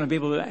to be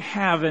able to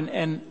have,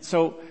 and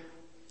so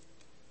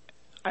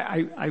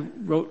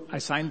I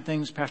signed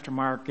things Pastor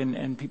Mark,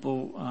 and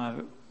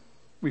people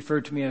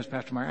referred to me as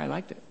Pastor Mark. I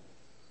liked it.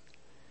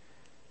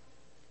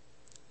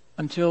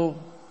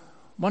 Until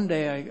one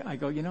day I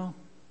go,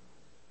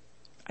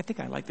 I think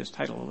I like this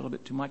title a little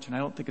bit too much, and I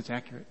don't think it's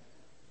accurate.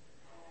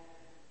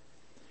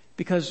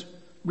 Because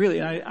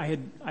really, I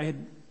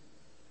had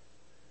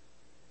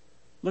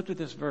looked at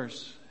this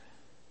verse,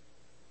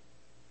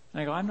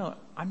 and I go,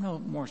 I'm no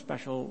more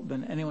special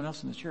than anyone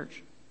else in the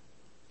church.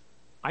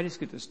 I just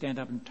get to stand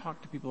up and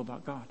talk to people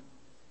about God.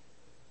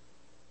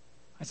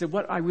 I said,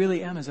 what I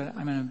really am is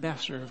I'm an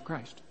ambassador of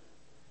Christ.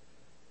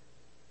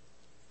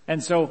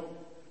 And so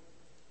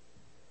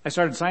I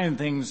started signing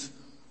things,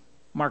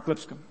 Mark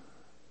Lipscomb,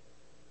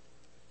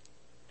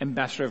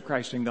 ambassador of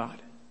Christ in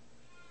God,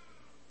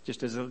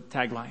 just as a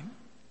tagline.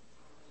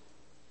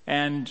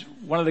 And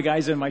one of the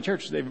guys in my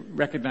church, they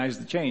recognized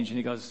the change, and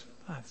he goes,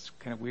 that's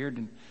kind of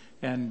weird.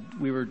 And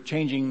we were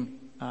changing,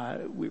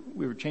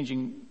 we were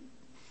changing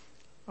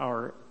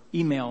our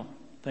email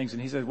things,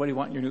 and he said, what do you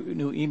want your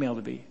new email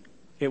to be?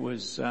 It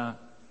was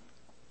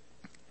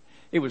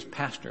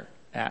pastor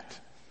at.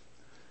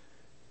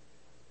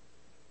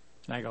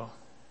 And I go,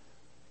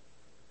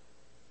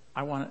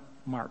 I want it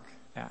Mark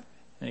at.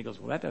 And he goes,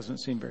 well, that doesn't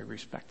seem very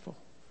respectful.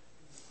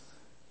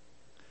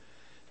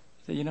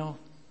 I said, I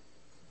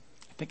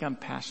think I'm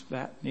past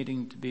that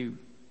needing to be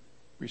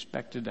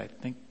respected. I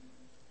think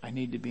I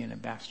need to be an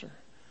ambassador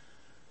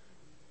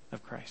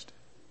of Christ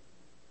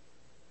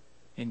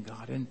in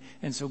God.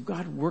 And so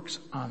God works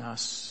on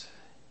us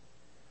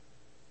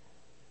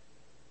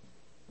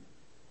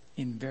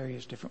in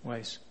various different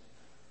ways.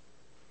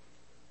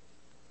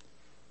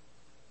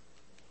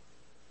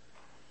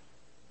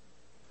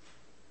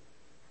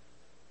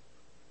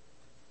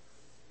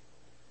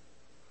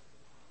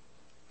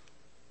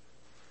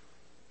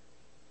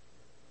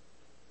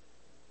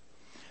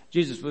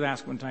 Jesus was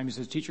asked one time, he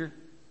says, teacher,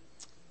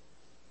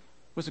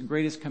 what's the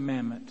greatest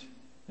commandment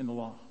in the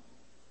law?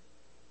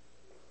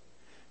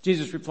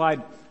 Jesus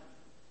replied,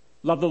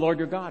 love the Lord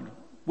your God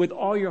with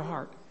all your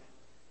heart,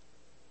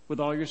 with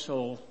all your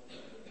soul,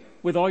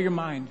 with all your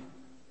mind.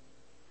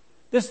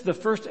 This is the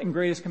first and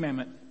greatest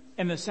commandment,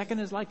 and the second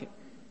is like it.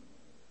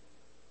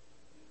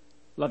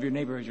 Love your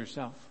neighbor as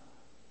yourself.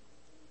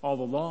 All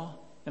the law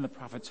and the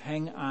prophets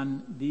hang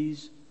on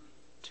these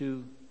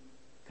two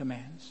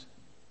commands.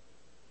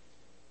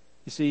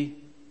 You see,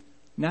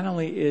 not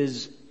only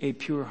is a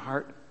pure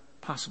heart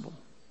possible,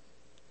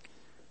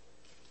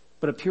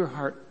 but a pure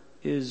heart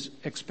is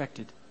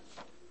expected.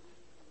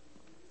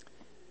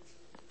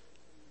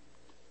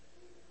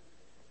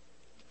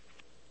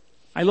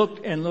 I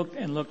looked and looked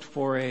and looked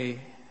for a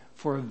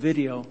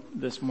video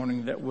this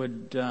morning that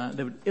would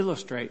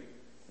illustrate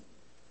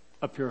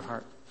a pure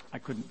heart. I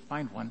couldn't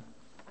find one.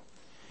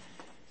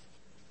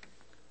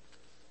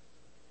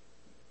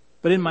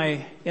 But in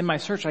my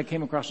search, I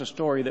came across a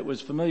story that was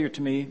familiar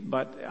to me,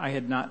 but I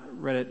had not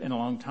read it in a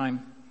long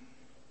time.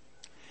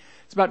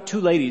 It's about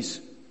two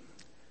ladies.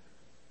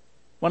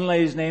 One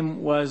lady's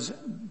name was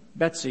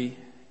Betsy,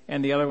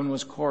 and the other one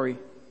was Corey.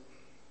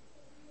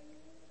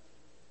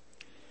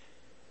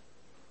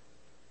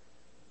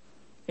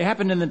 It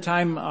happened in the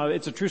time,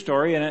 it's a true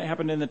story, and it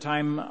happened in the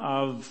time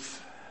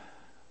of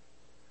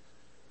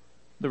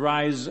the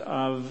rise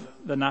of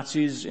the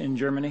Nazis in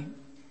Germany.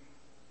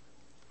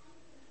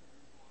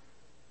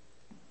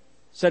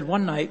 Said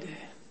one night,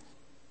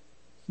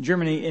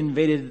 Germany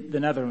invaded the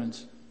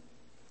Netherlands.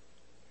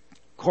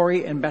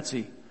 Corey and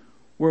Betsy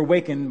were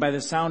awakened by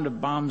the sound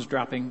of bombs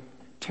dropping.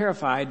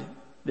 Terrified,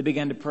 they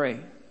began to pray.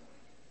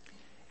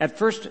 At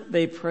first,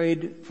 they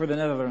prayed for the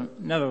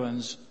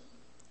Netherlands,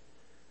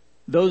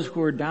 those who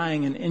were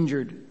dying and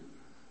injured,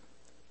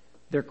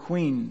 their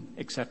queen,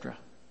 etc.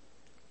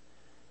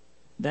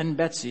 Then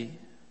Betsy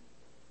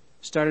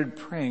started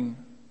praying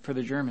for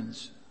the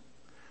Germans,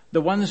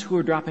 the ones who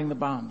were dropping the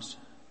bombs.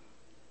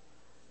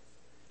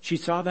 She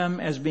saw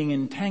them as being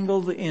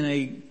entangled in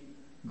a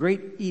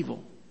great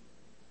evil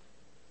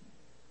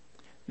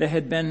that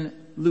had been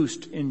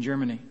loosed in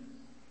Germany.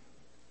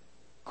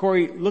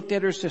 Corey looked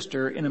at her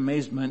sister in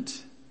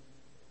amazement,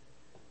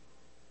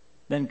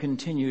 then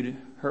continued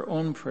her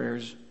own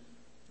prayers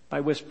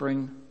by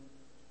whispering,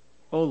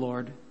 "Oh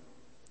Lord,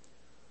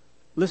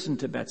 listen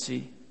to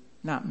Betsy,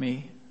 not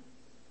me,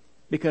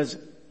 because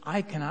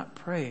I cannot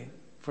pray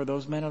for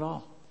those men at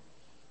all."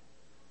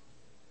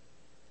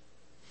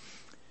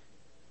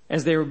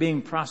 As they were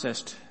being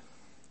processed,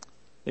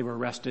 they were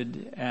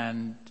arrested,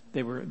 and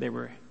they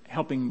were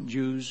helping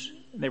Jews,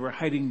 they were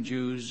hiding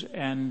Jews,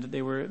 and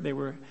they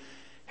were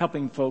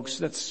helping folks.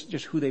 That's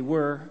just who they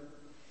were.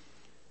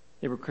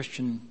 They were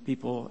Christian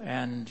people,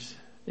 and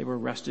they were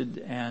arrested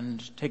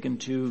and taken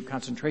to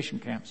concentration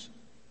camps.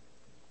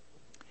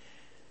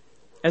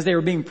 As they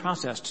were being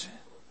processed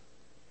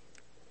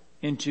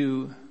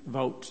into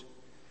vote,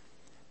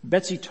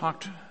 Betsy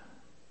talked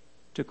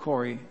to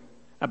Corey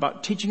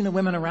about teaching the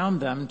women around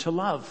them to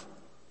love.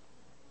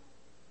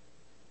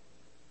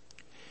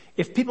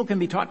 If people can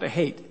be taught to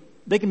hate,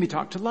 they can be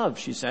taught to love,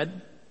 she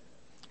said.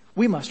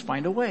 We must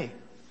find a way.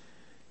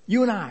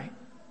 You and I,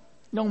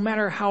 no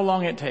matter how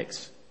long it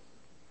takes.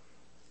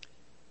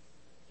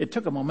 It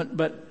took a moment,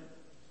 but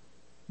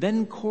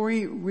then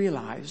Corey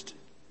realized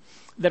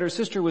that her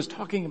sister was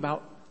talking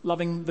about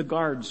loving the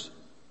guards.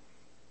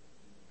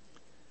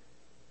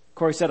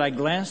 Corey said, "I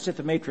glanced at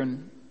the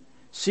matron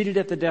seated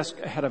at the desk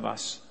ahead of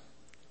us.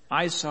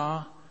 I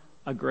saw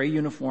a gray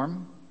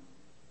uniform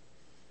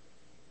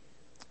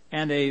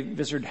and a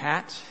visored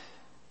hat.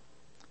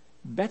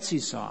 Betsy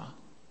saw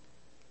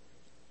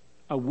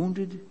a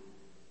wounded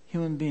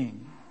human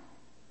being.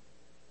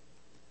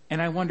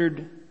 And I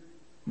wondered,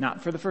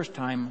 not for the first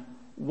time,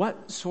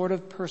 what sort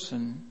of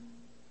person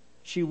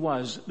she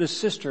was, this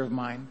sister of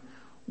mine,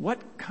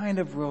 what kind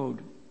of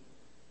road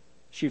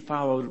she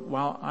followed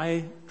while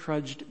I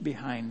trudged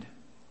behind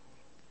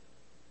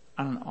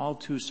on an all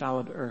too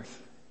solid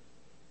earth."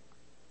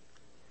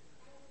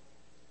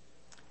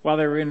 While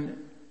they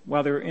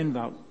were in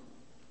vote,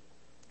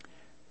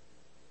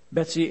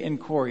 Betsy and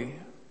Corey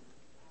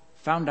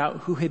found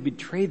out who had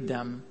betrayed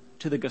them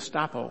to the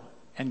Gestapo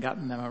and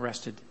gotten them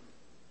arrested.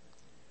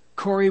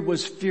 Corey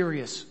was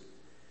furious.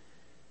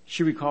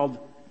 She recalled,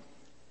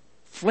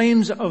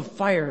 "Flames of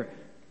fire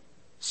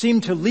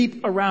seemed to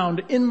leap around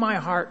in my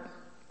heart.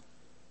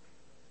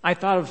 I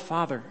thought of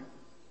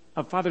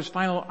Father's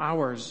final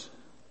hours,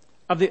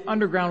 of the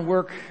underground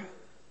work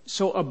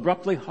so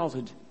abruptly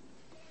halted.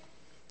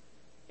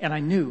 And I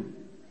knew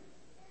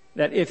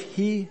that if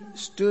he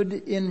stood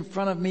in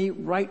front of me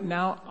right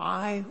now,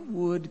 I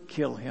would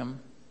kill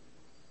him."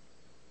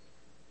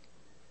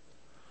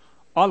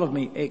 All of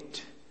me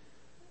ached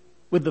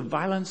with the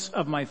violence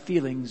of my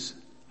feelings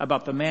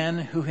about the man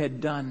who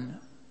had done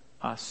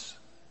us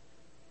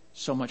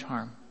so much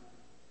harm.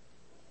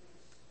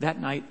 That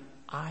night,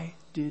 I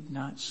did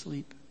not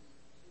sleep.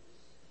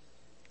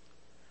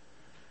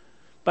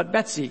 But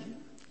Betsy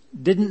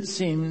didn't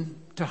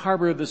seem to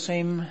harbor the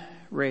same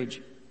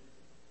rage.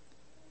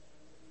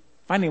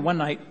 Finally, one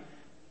night,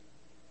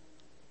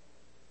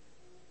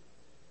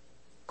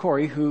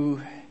 Corey,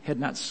 who had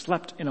not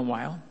slept in a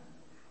while,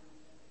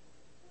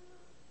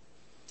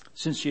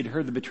 since she had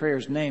heard the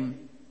betrayer's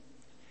name,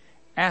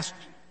 asked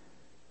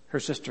her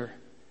sister,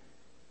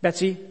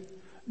 "Betsy,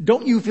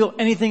 don't you feel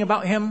anything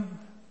about him?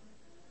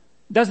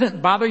 Doesn't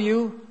it bother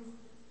you?"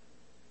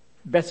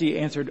 Betsy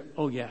answered,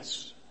 "Oh,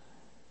 yes.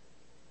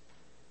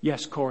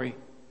 Yes, Corey.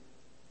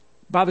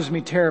 Bothers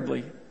me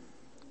terribly.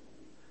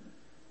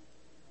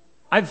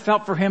 I've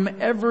felt for him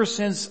ever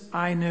since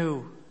I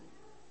knew.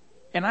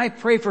 And I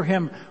pray for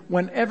him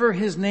whenever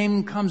his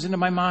name comes into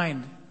my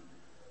mind.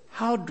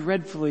 How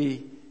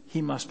dreadfully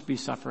he must be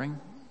suffering."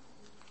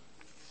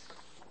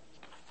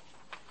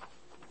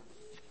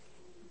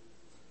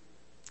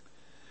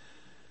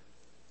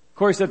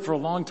 Corey said, "For a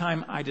long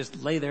time, I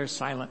just lay there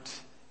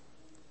silent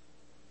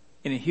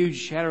in a huge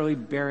shadowy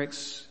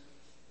barracks,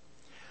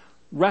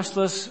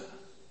 restless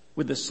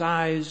with the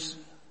sighs,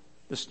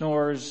 the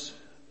snores,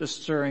 the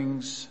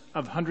stirrings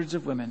of hundreds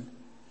of women.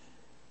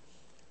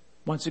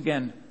 Once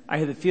again, I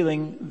had the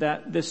feeling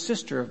that this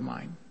sister of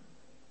mine,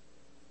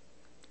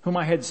 whom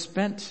I had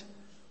spent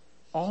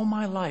all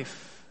my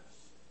life,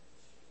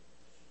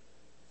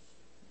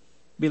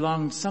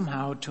 belonged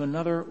somehow to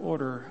another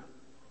order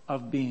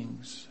of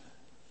beings."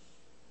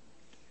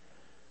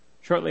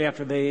 Shortly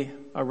after they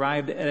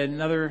arrived at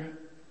another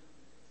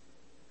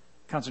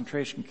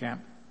concentration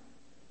camp,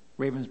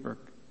 Ravensbrück,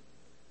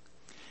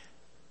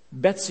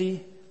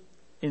 Betsy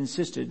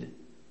insisted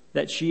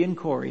that she and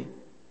Corey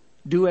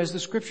do as the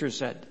scripture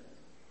said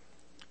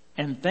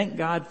and thank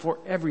God for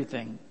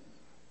everything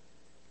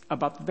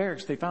about the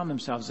barracks they found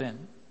themselves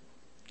in.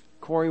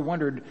 Corey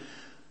wondered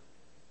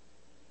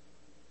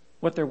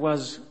what there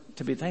was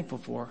to be thankful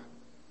for,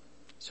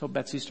 so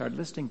Betsy started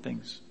listing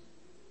things.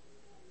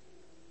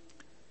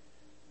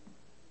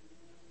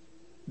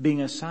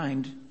 Being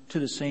assigned to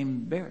the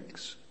same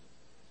barracks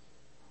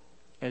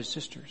as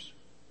sisters.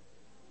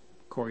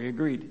 Corey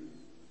agreed.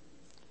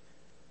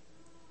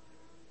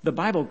 The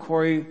Bible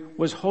Corey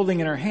was holding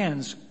in her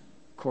hands.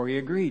 Corey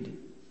agreed.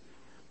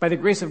 By the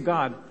grace of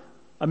God,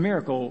 a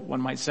miracle,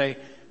 one might say,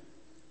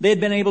 they had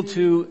been able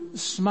to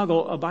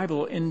smuggle a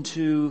Bible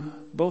into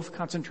both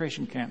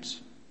concentration camps.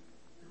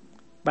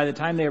 By the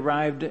time they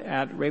arrived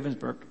at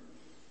Ravensbrück,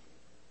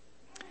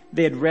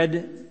 they had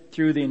read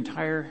through the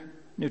entire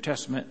New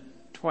Testament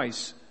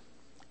twice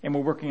and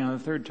were working on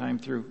the third time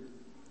through.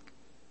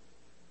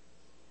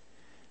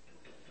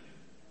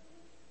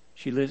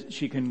 She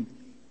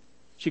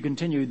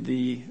continued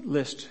the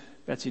list,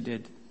 Betsy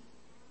did.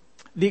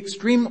 The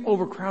extreme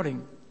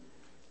overcrowding,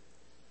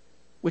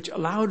 which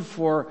allowed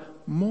for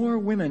more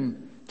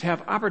women to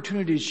have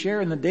opportunity to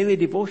share in the daily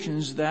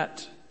devotions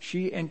that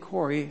she and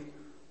Corey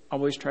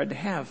always tried to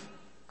have.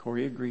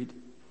 Corey agreed,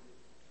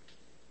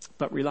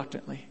 but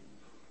reluctantly.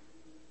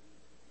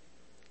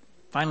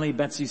 Finally,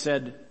 Betsy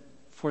said,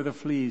 "For the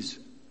fleas."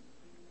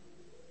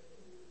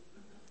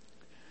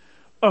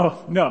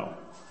 "Oh, no,"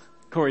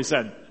 Corey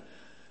said.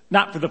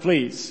 "Not for the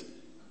fleas.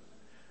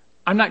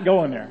 I'm not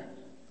going there.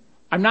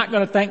 I'm not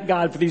going to thank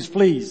God for these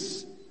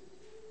fleas."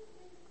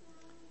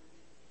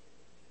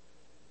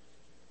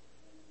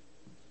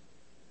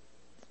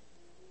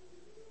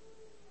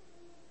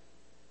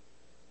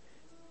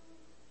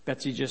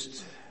 Betsy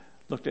just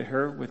looked at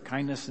her with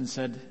kindness and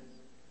said,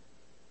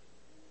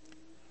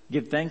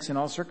 "Give thanks in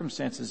all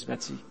circumstances,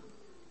 Betsy."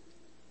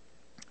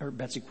 Or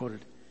Betsy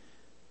quoted.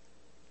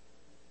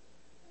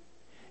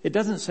 It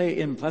doesn't say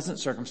in pleasant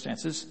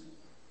circumstances.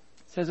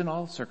 It says in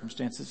all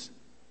circumstances.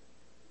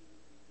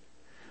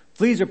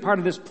 Fleas are part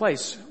of this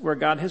place where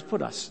God has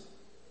put us.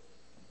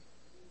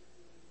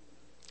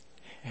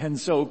 And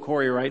so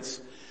Corey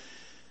writes,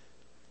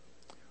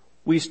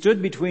 "We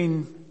stood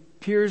between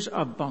piers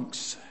of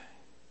bunks,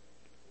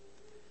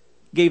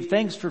 gave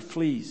thanks for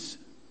fleas.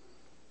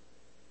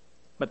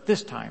 But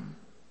this time,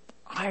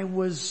 I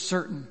was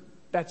certain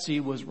Betsy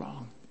was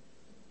wrong."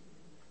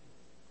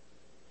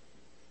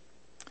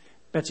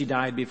 Betsy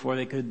died before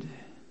they could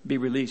be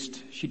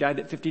released. She died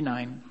at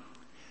 59.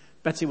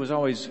 Betsy was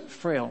always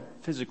frail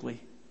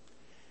physically.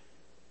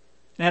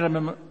 And at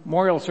a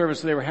memorial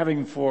service they were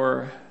having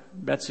for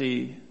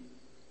Betsy,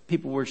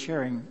 people were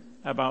sharing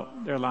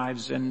about their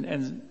lives,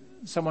 and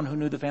someone who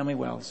knew the family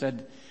well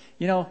said,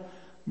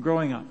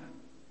 growing up,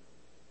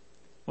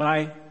 when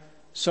I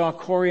saw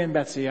Corey and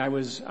Betsy, I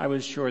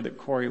was sure that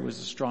Corey was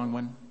the strong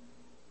one.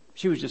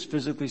 She was just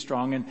physically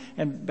strong,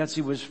 and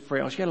Betsy was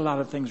frail. She had a lot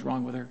of things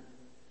wrong with her.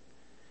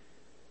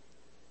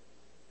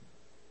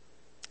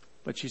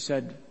 But she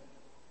said,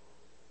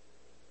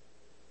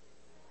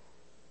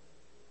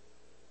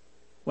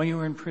 when you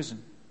were in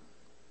prison,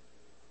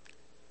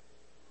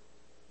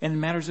 in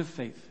matters of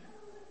faith,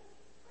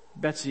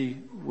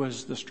 Betsy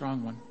was the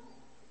strong one.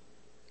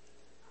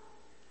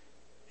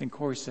 And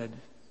Corey said,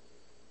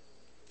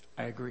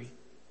 I agree.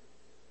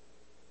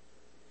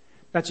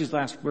 Betsy's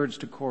last words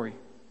to Corey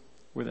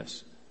were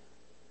this: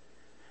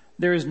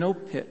 there is no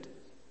pit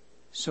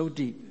so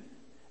deep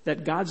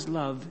that God's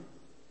love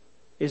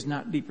is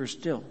not deeper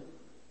still.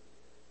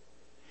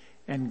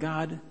 And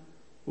God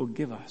will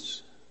give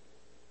us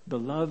the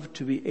love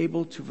to be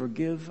able to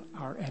forgive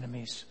our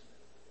enemies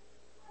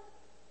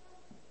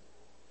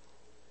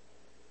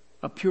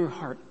A pure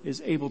heart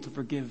is able to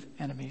forgive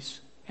enemies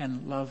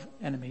and love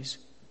enemies,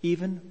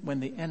 even when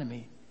the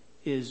enemy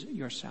is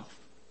yourself.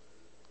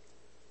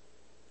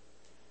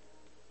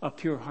 A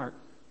pure heart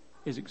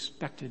is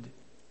expected.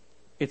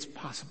 It's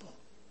possible.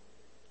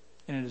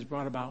 And it is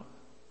brought about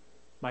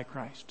by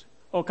Christ.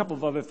 Oh, a couple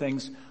of other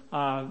things.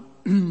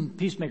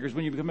 Peacemakers.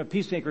 When you become a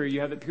peacemaker,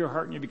 you have a pure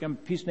heart and you become a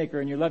peacemaker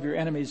and you love your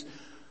enemies,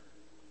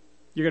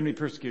 you're going to be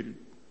persecuted.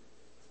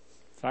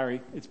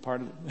 Sorry, it's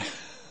part of it.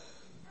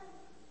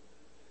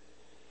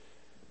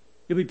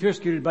 You'll be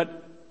persecuted,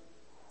 but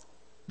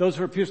those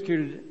who are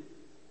persecuted,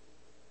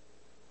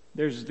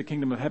 there's the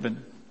kingdom of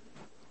heaven.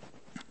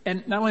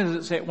 And not only does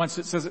it say it once,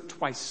 it says it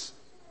twice.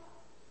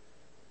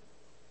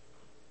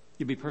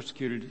 You'll be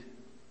persecuted.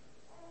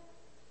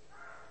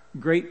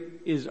 Great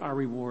is our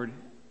reward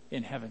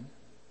in heaven.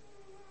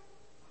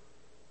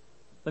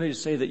 Let me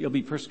just say that you'll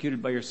be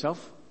persecuted by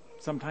yourself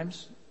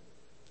sometimes.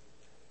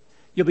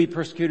 You'll be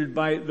persecuted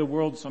by the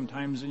world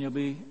sometimes, and you'll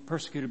be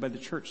persecuted by the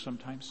church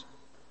sometimes.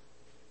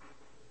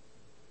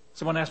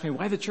 Someone asked me,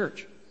 why the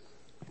church?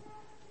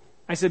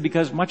 I said,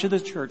 because much of the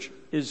church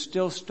is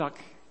still stuck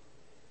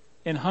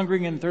in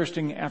hungering and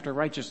thirsting after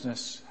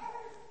righteousness.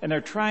 And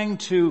they're trying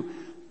to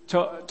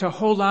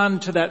hold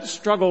on to that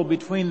struggle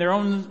between their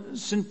own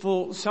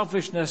sinful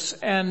selfishness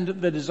and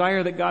the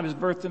desire that God has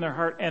birthed in their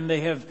heart. And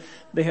they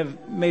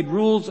have made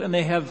rules and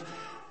they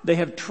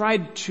have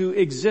tried to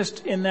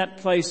exist in that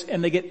place,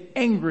 and they get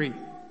angry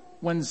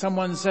when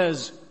someone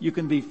says you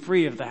can be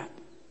free of that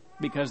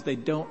because they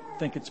don't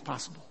think it's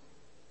possible.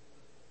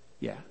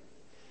 Yeah.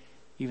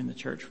 Even the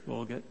church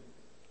will get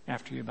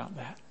after you about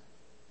that.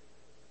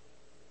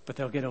 But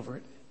they'll get over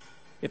it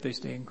if they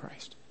stay in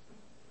Christ.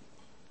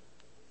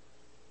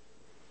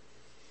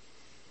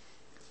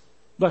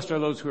 Blessed are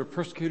those who are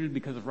persecuted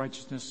because of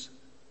righteousness,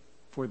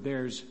 for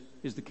theirs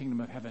is the kingdom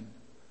of heaven.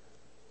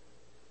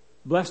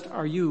 Blessed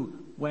are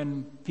you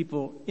when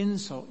people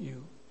insult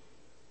you,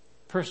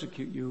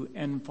 persecute you,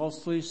 and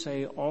falsely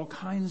say all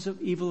kinds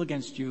of evil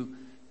against you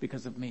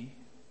because of me.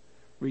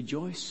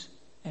 Rejoice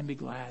and be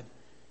glad,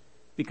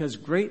 because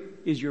great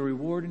is your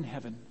reward in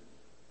heaven.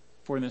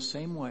 For in the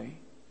same way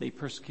they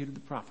persecuted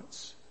the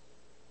prophets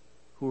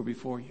who were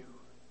before you.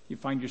 You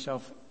find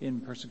yourself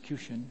in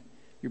persecution.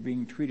 You're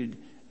being treated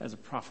as a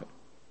prophet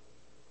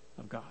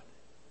of God.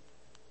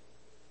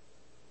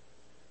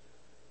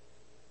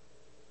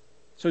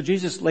 So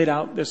Jesus laid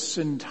out this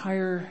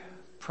entire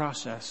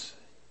process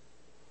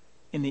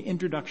in the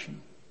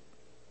introduction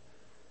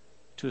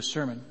to a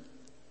sermon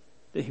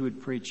that he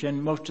would preach.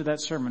 And most of that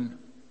sermon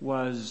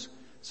was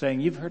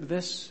saying, you've heard of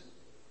this?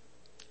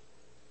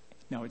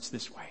 No, it's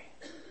this way.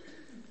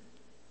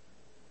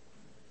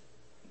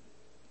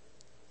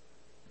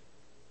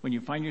 When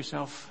you find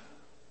yourself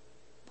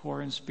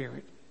poor in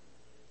spirit,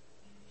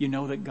 you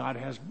know that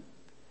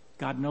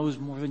God knows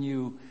more than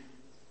you.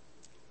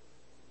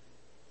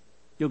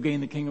 You'll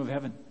gain the kingdom of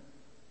heaven.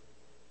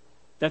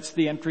 That's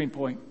the entry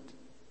point.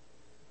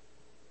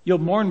 You'll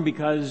mourn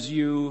because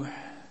you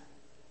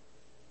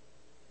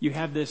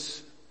have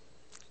this,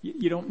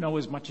 you don't know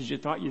as much as you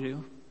thought you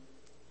do.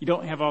 You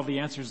don't have all the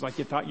answers like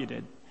you thought you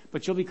did.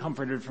 But you'll be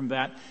comforted from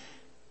that.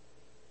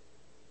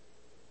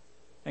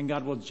 And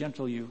God will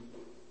gentle you.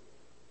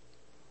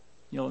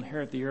 You'll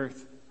inherit the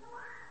earth.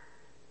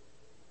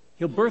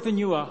 He'll birth in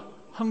you a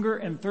hunger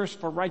and thirst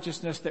for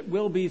righteousness that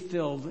will be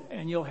filled,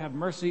 and you'll have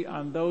mercy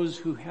on those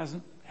who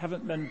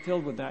haven't been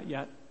filled with that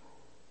yet.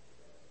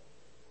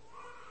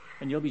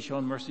 And you'll be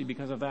shown mercy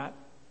because of that.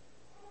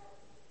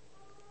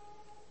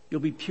 You'll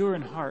be pure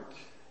in heart,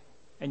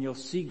 and you'll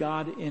see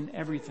God in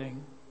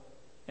everything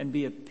and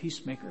be a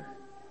peacemaker.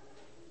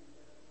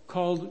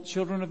 Called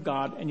children of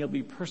God, and you'll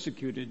be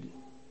persecuted.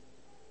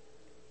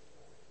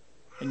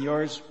 And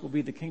yours will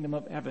be the kingdom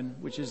of heaven,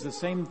 which is the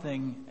same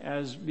thing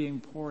as being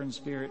poor in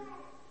spirit.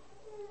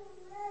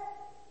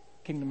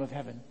 Kingdom of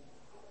heaven.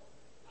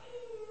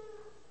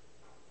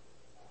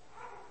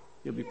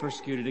 You'll be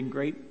persecuted, and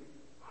great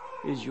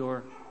is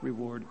your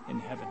reward in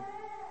heaven.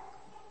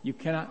 You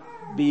cannot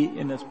be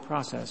in this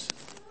process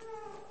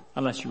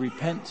unless you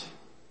repent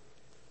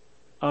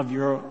of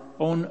your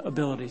own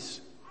abilities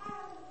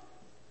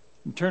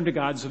and turn to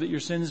God so that your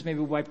sins may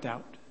be wiped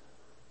out,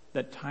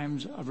 that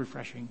times of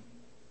refreshing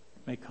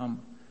may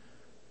come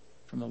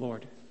from the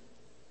Lord.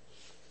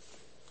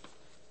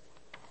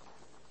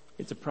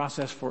 It's a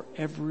process for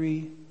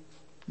every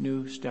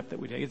new step that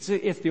we take.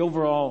 It's the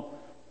overall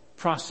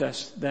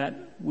process that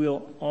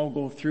we'll all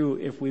go through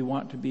if we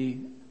want to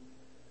be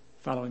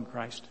following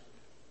Christ.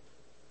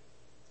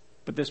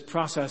 But this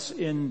process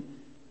in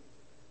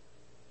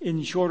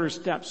shorter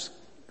steps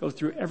goes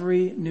through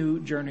every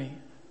new journey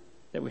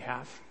that we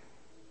have.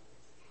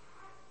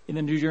 In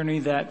the new journey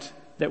that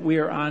we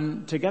are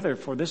on together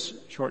for this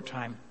short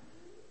time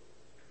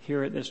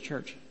here at this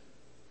church.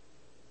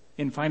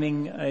 In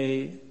finding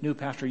a new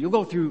pastor, you'll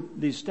go through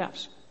these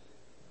steps.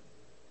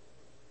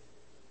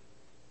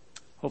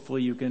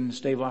 Hopefully you can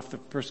stave off the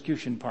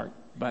persecution part,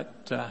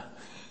 but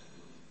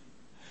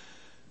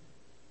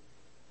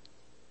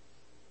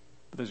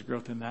there's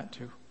growth in that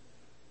too.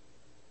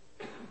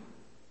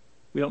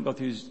 We don't go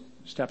through these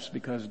steps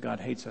because God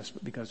hates us,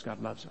 but because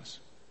God loves us.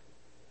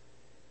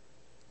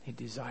 He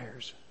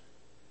desires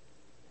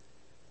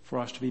for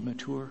us to be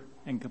mature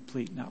and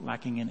complete, not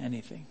lacking in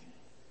anything.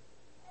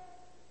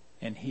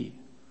 And He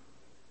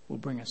will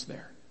bring us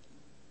there.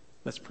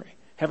 Let's pray.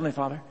 Heavenly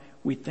Father,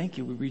 we thank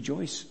you. We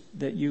rejoice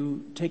that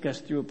you take us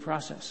through a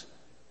process.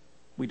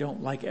 We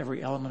don't like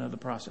every element of the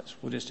process.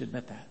 We'll just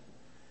admit that.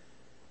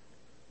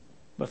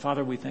 But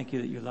Father, we thank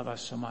you that you love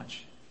us so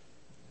much,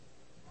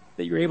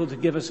 that you're able to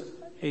give us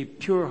a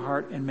pure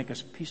heart and make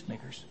us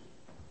peacemakers.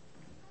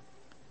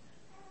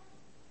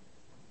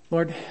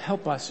 Lord,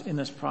 help us in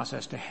this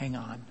process to hang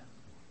on.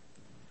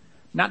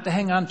 Not to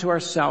hang on to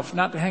ourselves,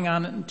 not to hang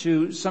on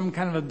to some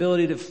kind of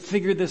ability to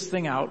figure this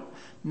thing out,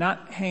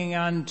 not hang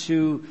on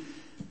to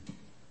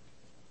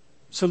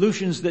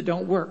solutions that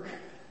don't work,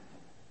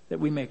 that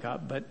we make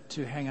up, but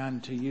to hang on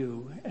to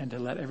you and to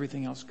let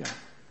everything else go,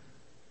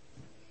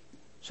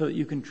 so that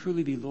you can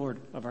truly be Lord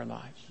of our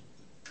lives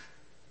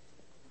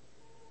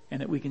and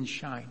that we can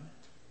shine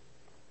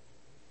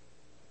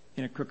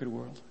in a crooked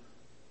world.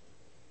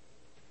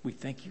 We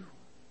thank you.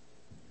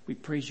 We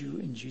praise you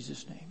in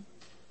Jesus' name.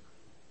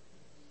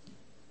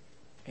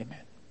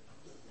 Amen.